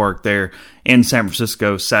ballpark there in San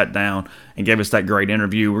Francisco, sat down and gave us that great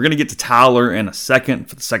interview. We're going to get to Tyler in a second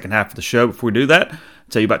for the second half of the show. Before we do that,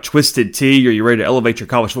 tell you about Twisted Tea. Are you ready to elevate your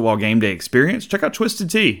college football game day experience? Check out Twisted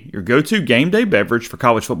Tea, your go-to game day beverage for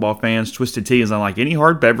college football fans. Twisted Tea is unlike any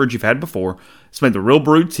hard beverage you've had before. It's made the real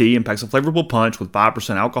brewed tea and packs a flavorful punch with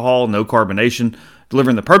 5% alcohol, no carbonation,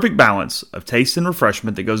 delivering the perfect balance of taste and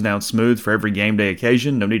refreshment that goes down smooth for every game day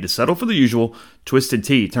occasion. No need to settle for the usual. Twisted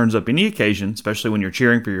Tea turns up any occasion, especially when you're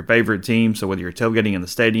cheering for your favorite team. So whether you're tailgating in the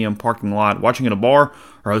stadium, parking lot, watching at a bar,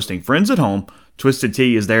 or hosting friends at home, Twisted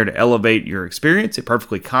Tea is there to elevate your experience. It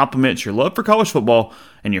perfectly complements your love for college football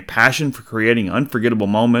and your passion for creating unforgettable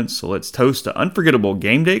moments. So let's toast to unforgettable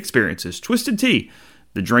game day experiences. Twisted Tea,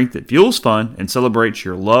 the drink that fuels fun and celebrates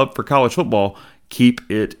your love for college football.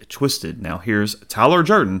 Keep it twisted. Now here's Tyler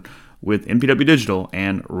Jordan with MPW Digital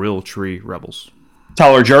and Realtree Rebels.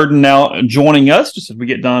 Tyler Jordan now joining us just as we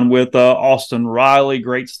get done with Austin Riley.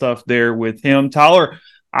 Great stuff there with him. Tyler,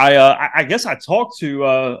 I guess I talked to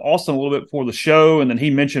Austin a little bit before the show, and then he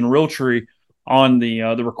mentioned Realtree on the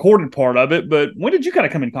recorded part of it. But when did you kind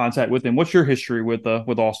of come in contact with him? What's your history with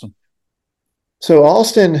Austin? So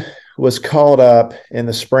Austin was called up in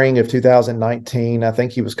the spring of 2019. I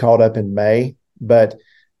think he was called up in May, but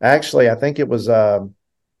actually I think it was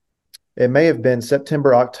it may have been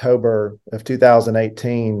September, October of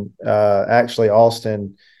 2018. Actually,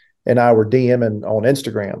 Austin and I were DMing on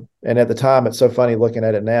Instagram. And at the time, it's so funny looking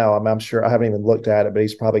at it now. I'm sure I haven't even looked at it, but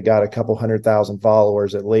he's probably got a couple 100,000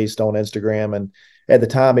 followers at least on Instagram. And at the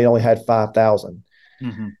time, he only had 5,000.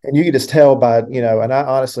 Mm-hmm. And you could just tell by, and I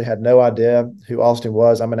honestly had no idea who Austin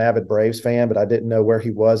was. I'm an avid Braves fan, but I didn't know where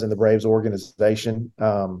he was in the Braves organization,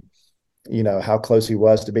 how close he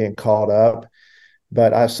was to being called up.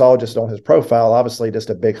 But I saw just on his profile, obviously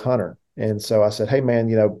just a big hunter. And so I said, hey, man,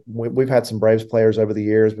 we've had some Braves players over the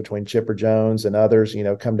years between Chipper Jones and others,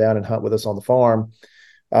 come down and hunt with us on the farm.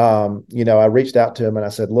 I reached out to him and I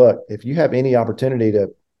said, look, if you have any opportunity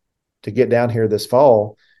to get down here this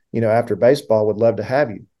fall, after baseball, would love to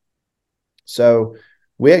have you. So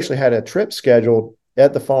we actually had a trip scheduled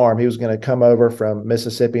at the farm. He was going to come over from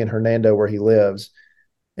Mississippi and Hernando, where he lives,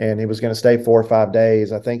 and he was going to stay 4 or 5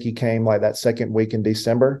 days. I think he came like that second week in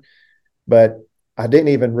December, but I didn't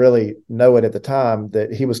even really know it at the time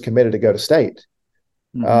that he was committed to go to state.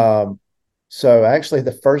 Mm-hmm. So actually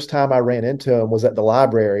the first time I ran into him was at the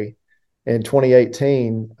library in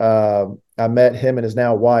 2018. I met him and his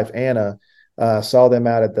now wife, Anna, saw them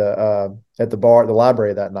out at the bar at the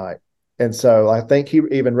library that night. And so I think he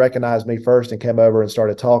even recognized me first and came over and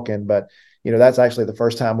started talking. But, that's actually the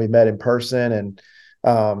first time we met in person. And,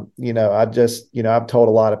 I've told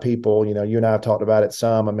a lot of people, you and I have talked about it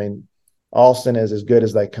some. I mean, Austin is as good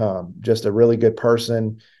as they come, just a really good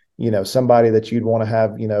person, somebody that you'd want to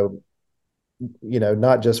have,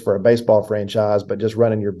 not just for a baseball franchise, but just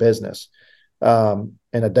running your business. And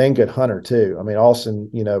a dang good hunter too. I mean, Austin,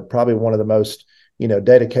 probably one of the most,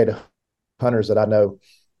 dedicated hunters that I know,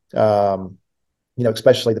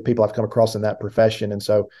 especially the people I've come across in that profession. And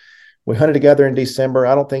so we hunted together in December.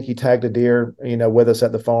 I don't think he tagged a deer, with us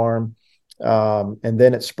at the farm. And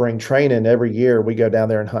then at spring training, every year we go down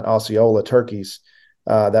there and hunt Osceola turkeys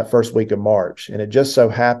that first week of March. And it just so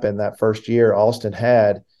happened that first year, Austin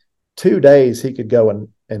had 2 days he could go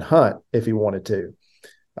and hunt if he wanted to.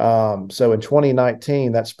 So in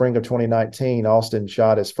 2019, that spring of 2019, Austin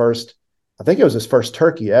shot his first, I think it was his first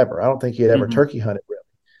turkey ever. I don't think he had ever turkey hunted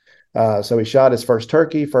really. So he shot his first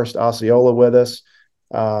turkey, first Osceola with us.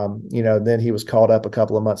 Then he was called up a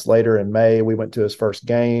couple of months later in May. We went to his first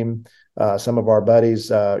game. Some of our buddies,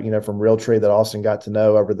 from Realtree that Austin got to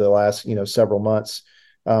know over the last, several months,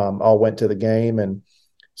 all went to the game. And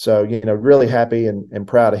so, really happy and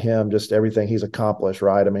proud of him, just everything he's accomplished,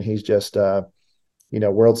 right? I mean, he's just,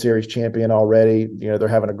 World Series champion already. They're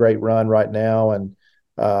having a great run right now. And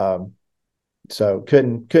so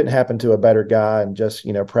couldn't happen to a better guy, and just,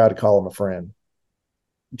 proud to call him a friend.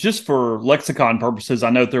 Just for lexicon purposes, I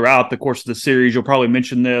know throughout the course of the series, you'll probably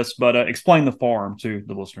mention this, but explain the farm to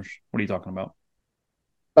the listeners. What are you talking about?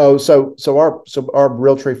 Oh, so our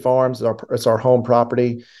Realtree Farms, it's our home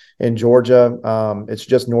property in Georgia. It's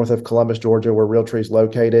just north of Columbus, Georgia, where Realtree is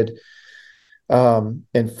located. And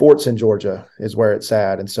Fortson, Georgia is where it's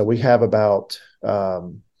at. And so we have about,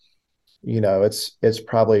 it's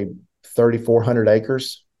probably 3,400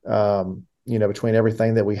 acres, between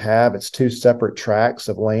everything that we have. It's two separate tracts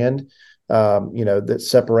of land, that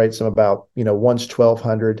separates them about, one's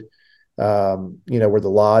 1,200, where the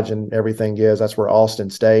lodge and everything is. That's where Austin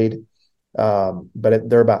stayed. But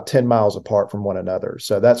they're about 10 miles apart from one another.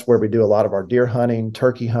 So that's where we do a lot of our deer hunting,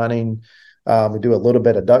 turkey hunting. We do a little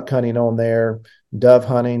bit of duck hunting on there, dove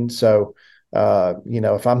hunting. So,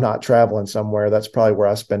 if I'm not traveling somewhere, that's probably where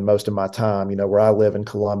I spend most of my time. Where I live in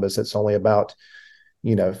Columbus, it's only about,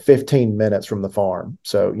 15 minutes from the farm.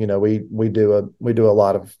 So, we do a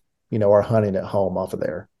lot of, our hunting at home off of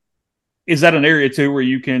there. Is that an area too where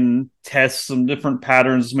you can test some different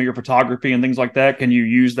patterns, some of your photography and things like that? Can you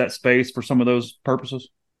use that space for some of those purposes?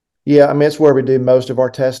 Yeah, I mean, it's where we do most of our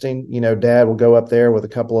testing. Dad will go up there with a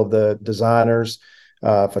couple of the designers,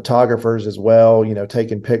 photographers as well,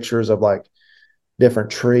 taking pictures of like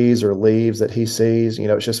different trees or leaves that he sees.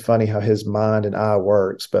 It's just funny how his mind and eye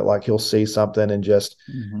works, but like he'll see something and just,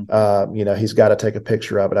 he's got to take a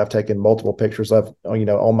picture of it. I've taken multiple pictures of,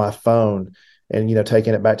 on my phone and,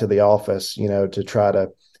 taking it back to the office, to try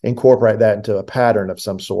to incorporate that into a pattern of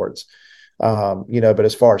some sorts. But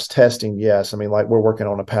as far as testing, yes, I mean, like we're working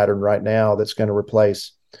on a pattern right now that's going to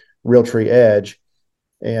replace Realtree Edge.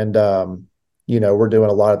 And, we're doing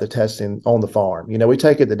a lot of the testing on the farm. We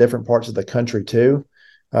take it to different parts of the country too.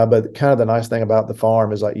 But kind of the nice thing about the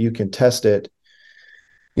farm is like you can test it,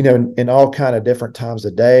 in all kind of different times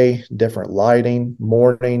of day, different lighting,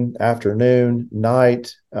 morning, afternoon,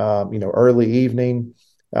 night, early evening.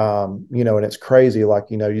 And it's crazy. Like,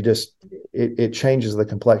 it changes the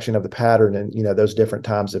complexion of the pattern and, those different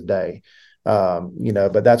times of day.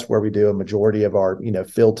 But that's where we do a majority of our,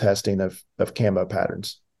 field testing of camo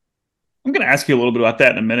patterns. I'm going to ask you a little bit about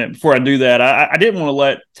that in a minute. Before I do that, I didn't want to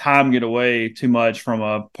let time get away too much from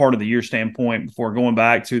a part of the year standpoint before going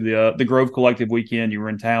back to the Grove Collective weekend. You were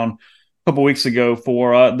in town a couple weeks ago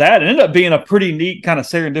for that. It ended up being a pretty neat kind of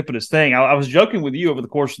serendipitous thing. I was joking with you over the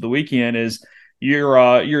course of the weekend is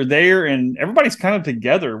you're there and everybody's kind of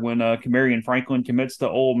together when Kamarion Franklin commits to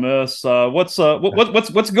Ole Miss.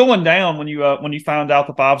 What's going down when you found out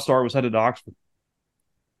the 5-star was headed to Oxford?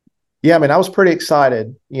 Yeah, I mean, I was pretty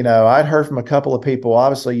excited. I'd heard from a couple of people.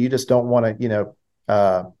 Obviously, you just don't want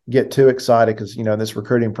to, get too excited because, in this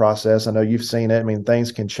recruiting process, I know you've seen it. I mean,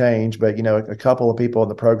 things can change, but, a couple of people in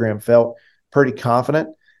the program felt pretty confident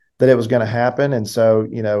that it was going to happen. And so,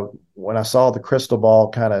 when I saw the crystal ball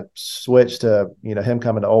kind of switch to, him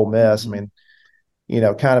coming to Ole Miss, I mean,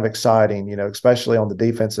 kind of exciting, especially on the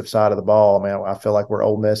defensive side of the ball. I mean, I feel like we're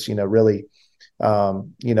Ole Miss, really,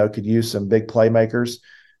 could use some big playmakers.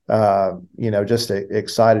 Just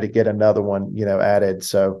excited to get another one, added.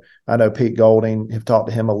 So I know Pete Golding, have talked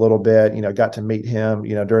to him a little bit, got to meet him,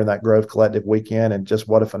 during that Grove Collective weekend, and just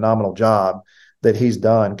what a phenomenal job that he's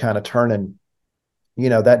done kind of turning,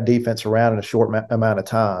 that defense around in a short amount of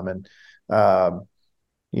time. And,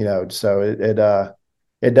 so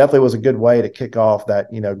it definitely was a good way to kick off that,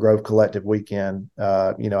 Grove Collective weekend,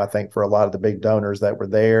 I think for a lot of the big donors that were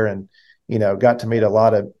there, and, got to meet a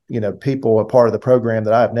lot of, people a part of the program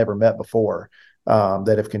that I've never met before,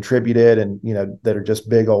 that have contributed and, that are just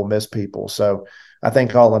big Ole Miss people. So I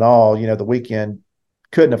think all in all, the weekend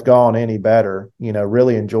couldn't have gone any better,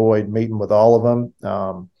 really enjoyed meeting with all of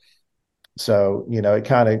them. So, it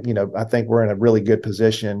kind of, I think we're in a really good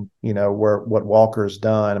position, where what Walker's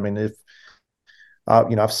done. I mean, if,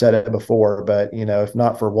 I've said it before, but, if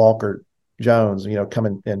not for Walker Jones,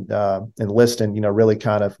 coming and enlisting, really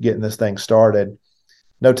kind of getting this thing started,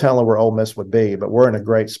 no telling where Ole Miss would be, but we're in a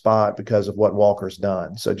great spot because of what Walker's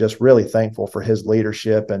done. So just really thankful for his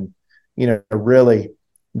leadership and, really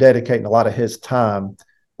dedicating a lot of his time,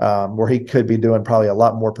 where he could be doing probably a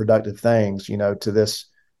lot more productive things, to this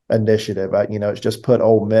initiative. It's just put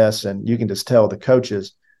Ole Miss, and you can just tell the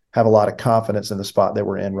coaches have a lot of confidence in the spot that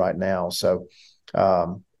we're in right now. So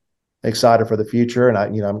excited for the future. And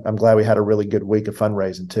I'm glad we had a really good week of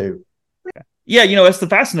fundraising too. Yeah, that's the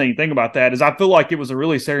fascinating thing about that is I feel like it was a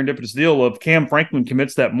really serendipitous deal of Cam Franklin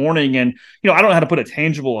commits that morning. And, I don't know how to put a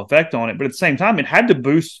tangible effect on it, but at the same time, it had to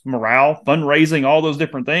boost morale, fundraising, all those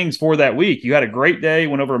different things for that week. You had a great day,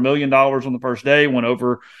 went over $1 million on the first day, went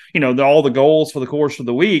over, all the goals for the course of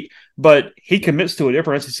the week, but he commits to a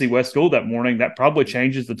different SEC West school that morning. That probably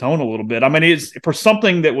changes the tone a little bit. I mean, it's for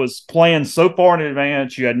something that was planned so far in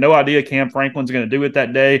advance. You had no idea Cam Franklin's going to do it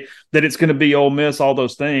that day, that it's going to be Ole Miss, all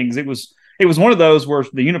those things. It was one of those where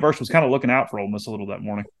the universe was kind of looking out for Ole Miss a little that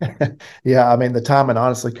morning. Yeah, I mean, the timing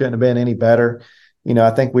honestly couldn't have been any better. I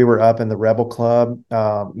think we were up in the Rebel Club,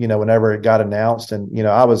 whenever it got announced. And,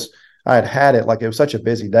 I had it like it was such a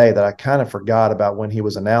busy day that I kind of forgot about when he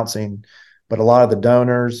was announcing. But a lot of the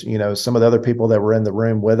donors, some of the other people that were in the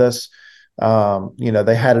room with us,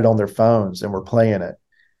 they had it on their phones and were playing it.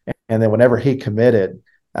 And then whenever he committed,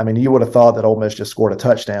 I mean, you would have thought that Ole Miss just scored a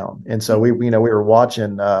touchdown. And so we were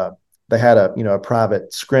watching they had a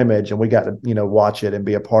private scrimmage, and we got to, watch it and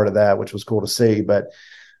be a part of that, which was cool to see. But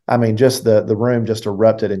I mean, just the room just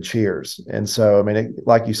erupted in cheers. And so, I mean,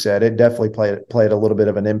 like you said, it definitely played a little bit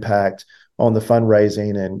of an impact on the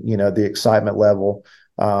fundraising and, the excitement level,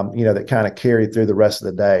 that kind of carried through the rest of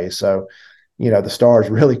the day. So, the stars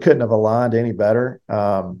really couldn't have aligned any better.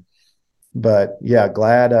 But yeah,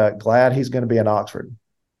 glad he's going to be in Oxford.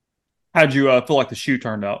 How'd you feel like the shoe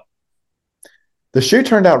turned out? The shoe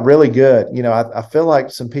turned out really good. I feel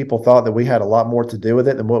like some people thought that we had a lot more to do with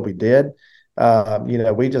it than what we did.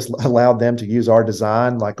 We just allowed them to use our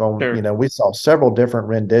design. Sure. We saw several different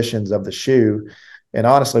renditions of the shoe. And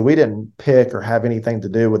honestly, we didn't pick or have anything to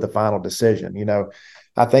do with the final decision.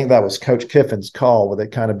 I think that was Coach Kiffin's call with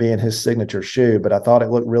it kind of being his signature shoe, but I thought it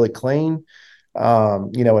looked really clean.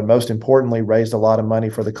 And most importantly, raised a lot of money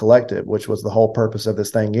for the collective, which was the whole purpose of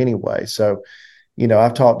this thing anyway. So,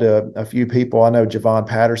 I've talked to a few people. I know Javon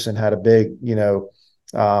Patterson had a big,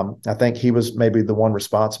 I think he was maybe the one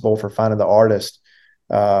responsible for finding the artist,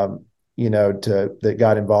 that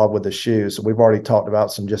got involved with the shoes. So we've already talked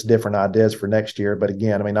about some just different ideas for next year. But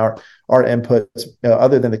again, I mean, our inputs,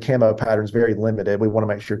 other than the camo patterns, very limited. We want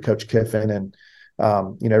to make sure Coach Kiffin and,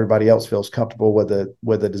 everybody else feels comfortable with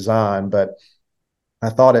the design. But I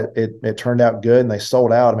thought it turned out good, and they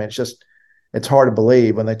sold out. I mean, it's hard to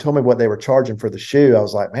believe. When they told me what they were charging for the shoe, I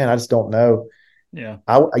was like, man, I just don't know. Yeah.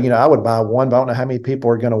 I would buy one, but I don't know how many people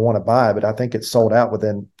are going to want to buy it, but I think it sold out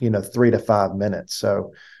within, 3 to 5 minutes.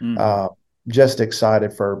 So just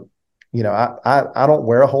excited for, I don't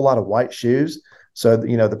wear a whole lot of white shoes. So,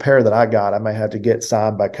 the pair that I got, I may have to get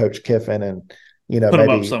signed by Coach Kiffin and, put maybe them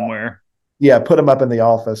up somewhere. Put them up in the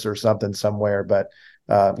office or something somewhere. But,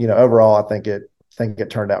 overall, I think it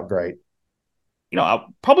turned out great. I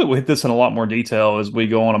probably will hit this in a lot more detail as we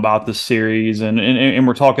go on about this series, and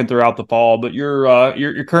we're talking throughout the fall. But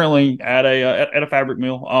you're currently at a fabric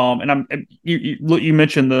mill, and you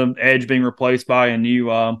mentioned the edge being replaced by a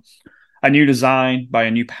new design, by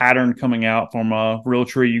a new pattern coming out from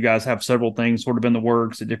Realtree. You guys have several things sort of in the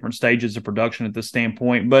works at different stages of production at this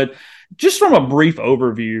standpoint. But just from a brief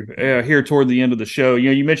overview here toward the end of the show,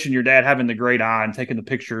 you mentioned your dad having the great eye and taking the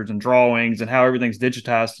pictures and drawings and how everything's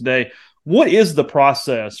digitized today. What is the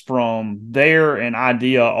process from there and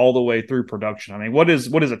idea all the way through production? I mean, what is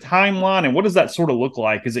a timeline, and what does that sort of look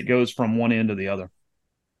like as it goes from one end to the other?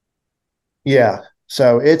 Yeah.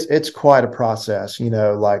 So it's quite a process,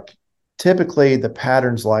 like typically the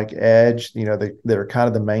patterns like edge, that are kind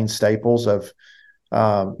of the main staples of,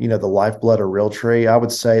 the lifeblood of Realtree. I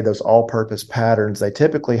would say those all-purpose patterns, they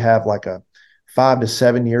typically have like a 5 to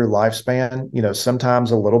 7 year lifespan,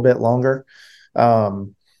 sometimes a little bit longer.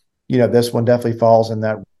 This one definitely falls in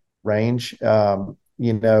that range,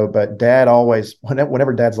 but dad always,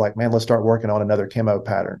 whenever dad's like, man, let's start working on another camo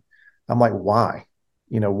pattern. I'm like, why?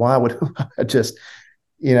 Why would I just,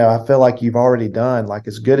 I feel like you've already done like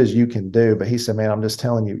as good as you can do. But he said, man, I'm just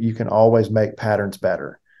telling you, you can always make patterns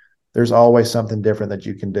better. There's always something different that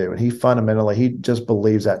you can do. And he just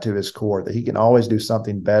believes that to his core, that he can always do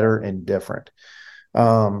something better and different.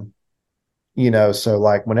 So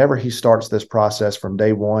like whenever he starts this process from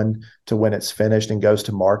day one to when it's finished and goes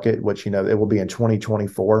to market, which, it will be in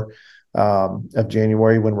 2024 of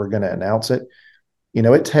January when we're going to announce it,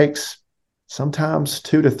 it takes sometimes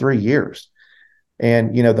 2 to 3 years.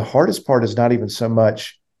 And, the hardest part is not even so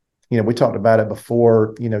much, we talked about it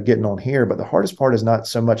before, getting on here, but the hardest part is not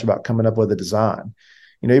so much about coming up with a design.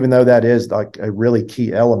 even though that is like a really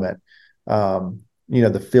key element,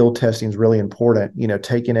 the field testing is really important,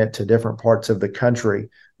 taking it to different parts of the country,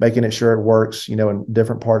 making it sure it works, in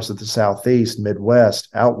different parts of the Southeast, Midwest,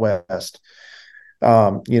 out West.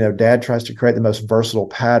 Dad tries to create the most versatile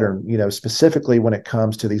pattern, specifically when it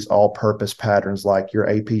comes to these all-purpose patterns like your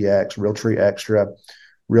APX, Realtree Extra,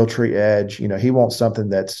 Realtree Edge. He wants something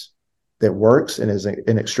that works and is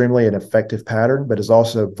an extremely an effective pattern, but is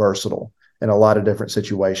also versatile in a lot of different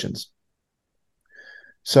situations.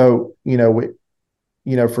 So,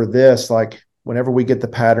 for this, like whenever we get the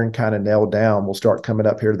pattern kind of nailed down, we'll start coming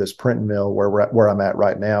up here to this print mill where I'm at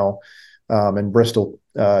right now, in Bristol,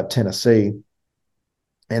 Tennessee.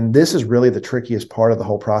 And this is really the trickiest part of the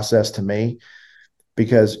whole process to me,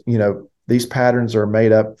 because, these patterns are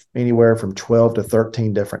made up anywhere from 12 to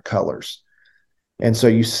 13 different colors. And so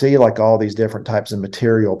you see like all these different types of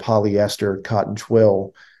material, polyester, cotton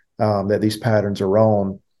twill, that these patterns are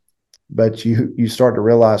on. But you start to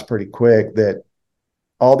realize pretty quick that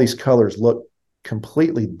all these colors look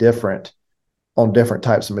completely different on different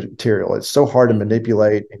types of material. It's so hard to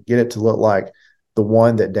manipulate and get it to look like the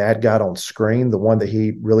one that Dad got on screen, the one that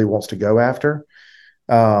he really wants to go after.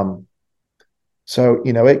 So,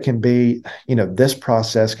 it can be, this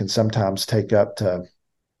process can sometimes take up to,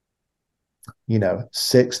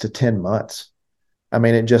 6 to 10 months. I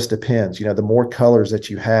mean, it just depends. The more colors that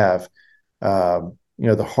you have,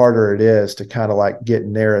 the harder it is to kind of like get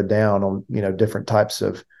narrowed down on, different types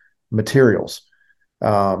of materials.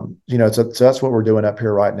 So that's what we're doing up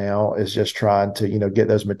here right now, is just trying to, get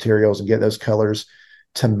those materials and get those colors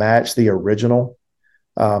to match the original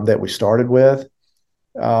that we started with,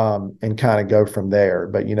 and kind of go from there.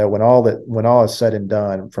 But, when all is said and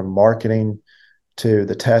done, from marketing to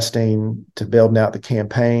the testing to building out the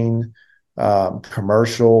campaign,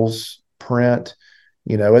 commercials, print,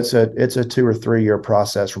 it's a 2 or 3 year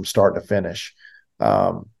process from start to finish.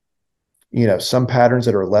 Some patterns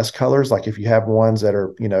that are less colors, like if you have ones that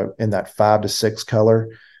are, in that 5 to 6 color,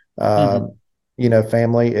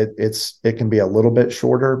 family, it can be a little bit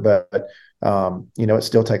shorter, but, it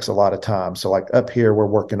still takes a lot of time. So like up here, we're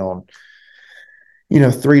working on,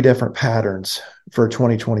 3 different patterns for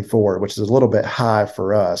 2024, which is a little bit high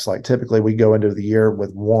for us. Like typically we go into the year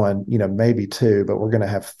with 1, maybe 2, but we're going to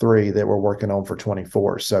have 3 that we're working on for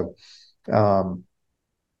 24. So,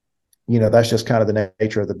 that's just kind of the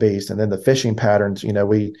nature of the beast. And then the fishing patterns,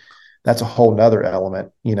 that's a whole nother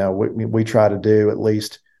element. We try to do at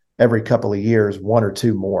least every couple of years, 1 or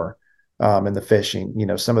 2 more, in the fishing.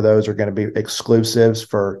 Some of those are going to be exclusives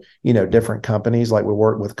for, different companies. Like we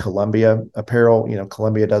work with Columbia Apparel.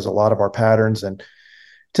 Columbia does a lot of our patterns, and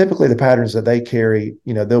typically the patterns that they carry,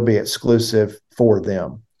 they'll be exclusive for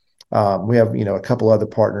them. We have, a couple other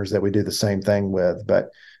partners that we do the same thing with,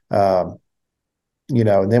 but, and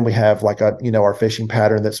then we have like our fishing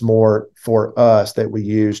pattern that's more for us that we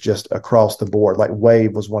use just across the board. Like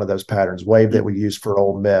Wave was one of those patterns, Wave that we use for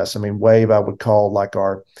Ole Miss. I mean, Wave, I would call like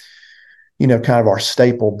our, kind of our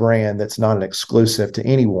staple brand that's not an exclusive to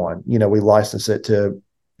anyone. We license it to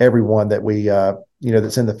everyone that we,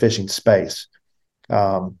 that's in the fishing space.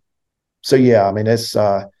 So yeah, I mean, it's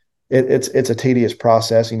a tedious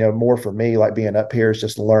process, more for me, like being up here is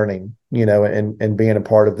just learning, and being a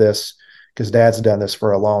part of this, because Dad's done this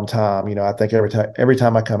for a long time. I think every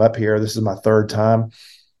time I come up here, this is my 3rd time,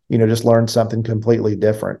 just learn something completely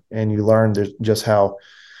different. And you learn just how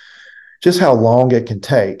long it can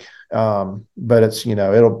take. But it's,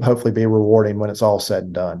 it'll hopefully be rewarding when it's all said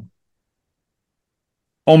and done.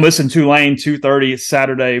 Ole Miss and Tulane, 2:30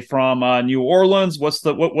 Saturday from New Orleans. What's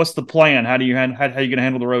the plan? How are you going to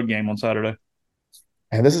handle the road game on Saturday?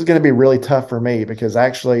 And this is going to be really tough for me, because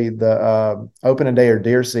actually the opening day or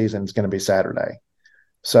deer season is going to be Saturday.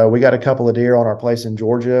 So we got a couple of deer on our place in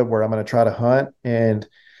Georgia where I'm going to try to hunt. And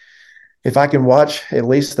if I can watch at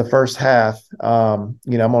least the first half, I'm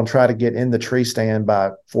going to try to get in the tree stand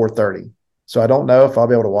by 4:30. So I don't know if I'll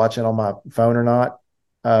be able to watch it on my phone or not.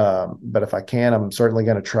 But if I can, I'm certainly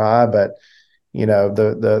going to try. But,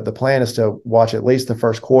 the plan is to watch at least the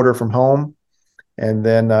first quarter from home. And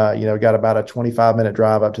then, got about a 25-minute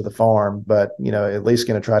drive up to the farm, but, at least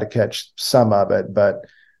going to try to catch some of it, but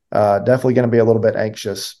definitely going to be a little bit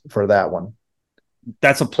anxious for that one.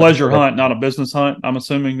 That's a pleasure hunt, not a business hunt. I'm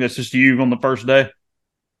assuming that's just you on the first day.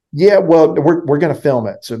 Yeah, well, we're going to film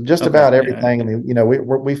it. So just about everything. Yeah. I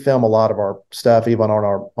mean, we film a lot of our stuff, even on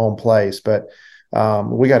our own place, but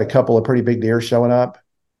we got a couple of pretty big deer showing up.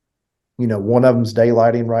 One of them's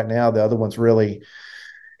daylighting right now. The other one's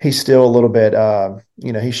he's still a little bit,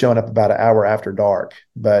 he's showing up about an hour after dark.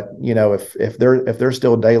 But, if they're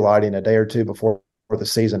still daylighting a day or two before the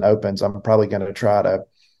season opens, I'm probably going to try to,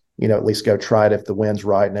 at least go try it if the wind's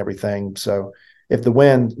right and everything. So if the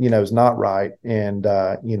wind, is not right and,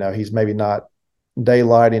 he's maybe not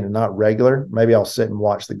daylighting and not regular, maybe I'll sit and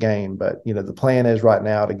watch the game. But, the plan is right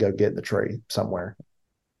now to go get in the tree somewhere.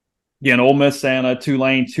 Again, Ole Miss and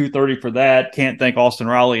Tulane, 2:30 for that. Can't thank Austin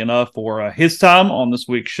Riley enough for his time on this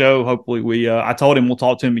week's show. Hopefully I told him we'll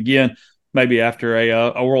talk to him again maybe after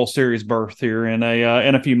a World Series berth here in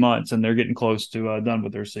a few months, and they're getting close to done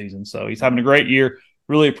with their season. So he's having a great year.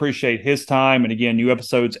 Really appreciate his time. And again, new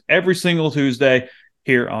episodes every single Tuesday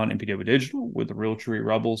here on MPW Digital with the Realtree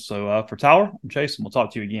Rebels. So for Tyler, I'm Chase, and we'll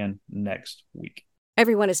talk to you again next week.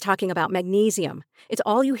 Everyone is talking about magnesium. It's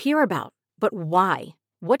all you hear about. But why?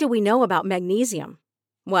 What do we know about magnesium?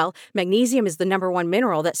 Well, magnesium is the number one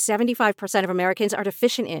mineral that 75% of Americans are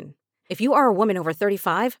deficient in. If you are a woman over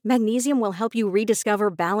 35, magnesium will help you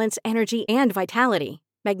rediscover balance, energy, and vitality.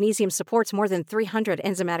 Magnesium supports more than 300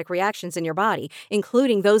 enzymatic reactions in your body,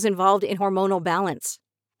 including those involved in hormonal balance.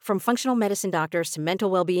 From functional medicine doctors to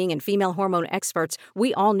mental well-being and female hormone experts,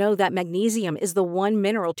 we all know that magnesium is the one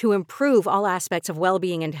mineral to improve all aspects of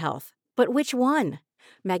well-being and health. But which one?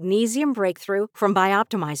 Magnesium Breakthrough from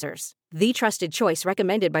Bioptimizers, the trusted choice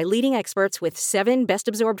recommended by leading experts with 7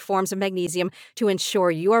 best-absorbed forms of magnesium to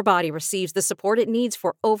ensure your body receives the support it needs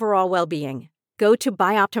for overall well-being. Go to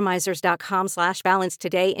bioptimizers.com/balance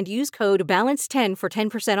today and use code BALANCE10 for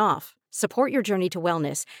 10% off. Support your journey to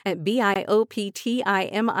wellness at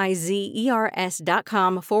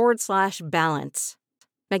bioptimizers.com/balance.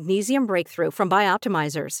 Magnesium Breakthrough from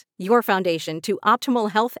Bioptimizers, your foundation to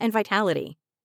optimal health and vitality.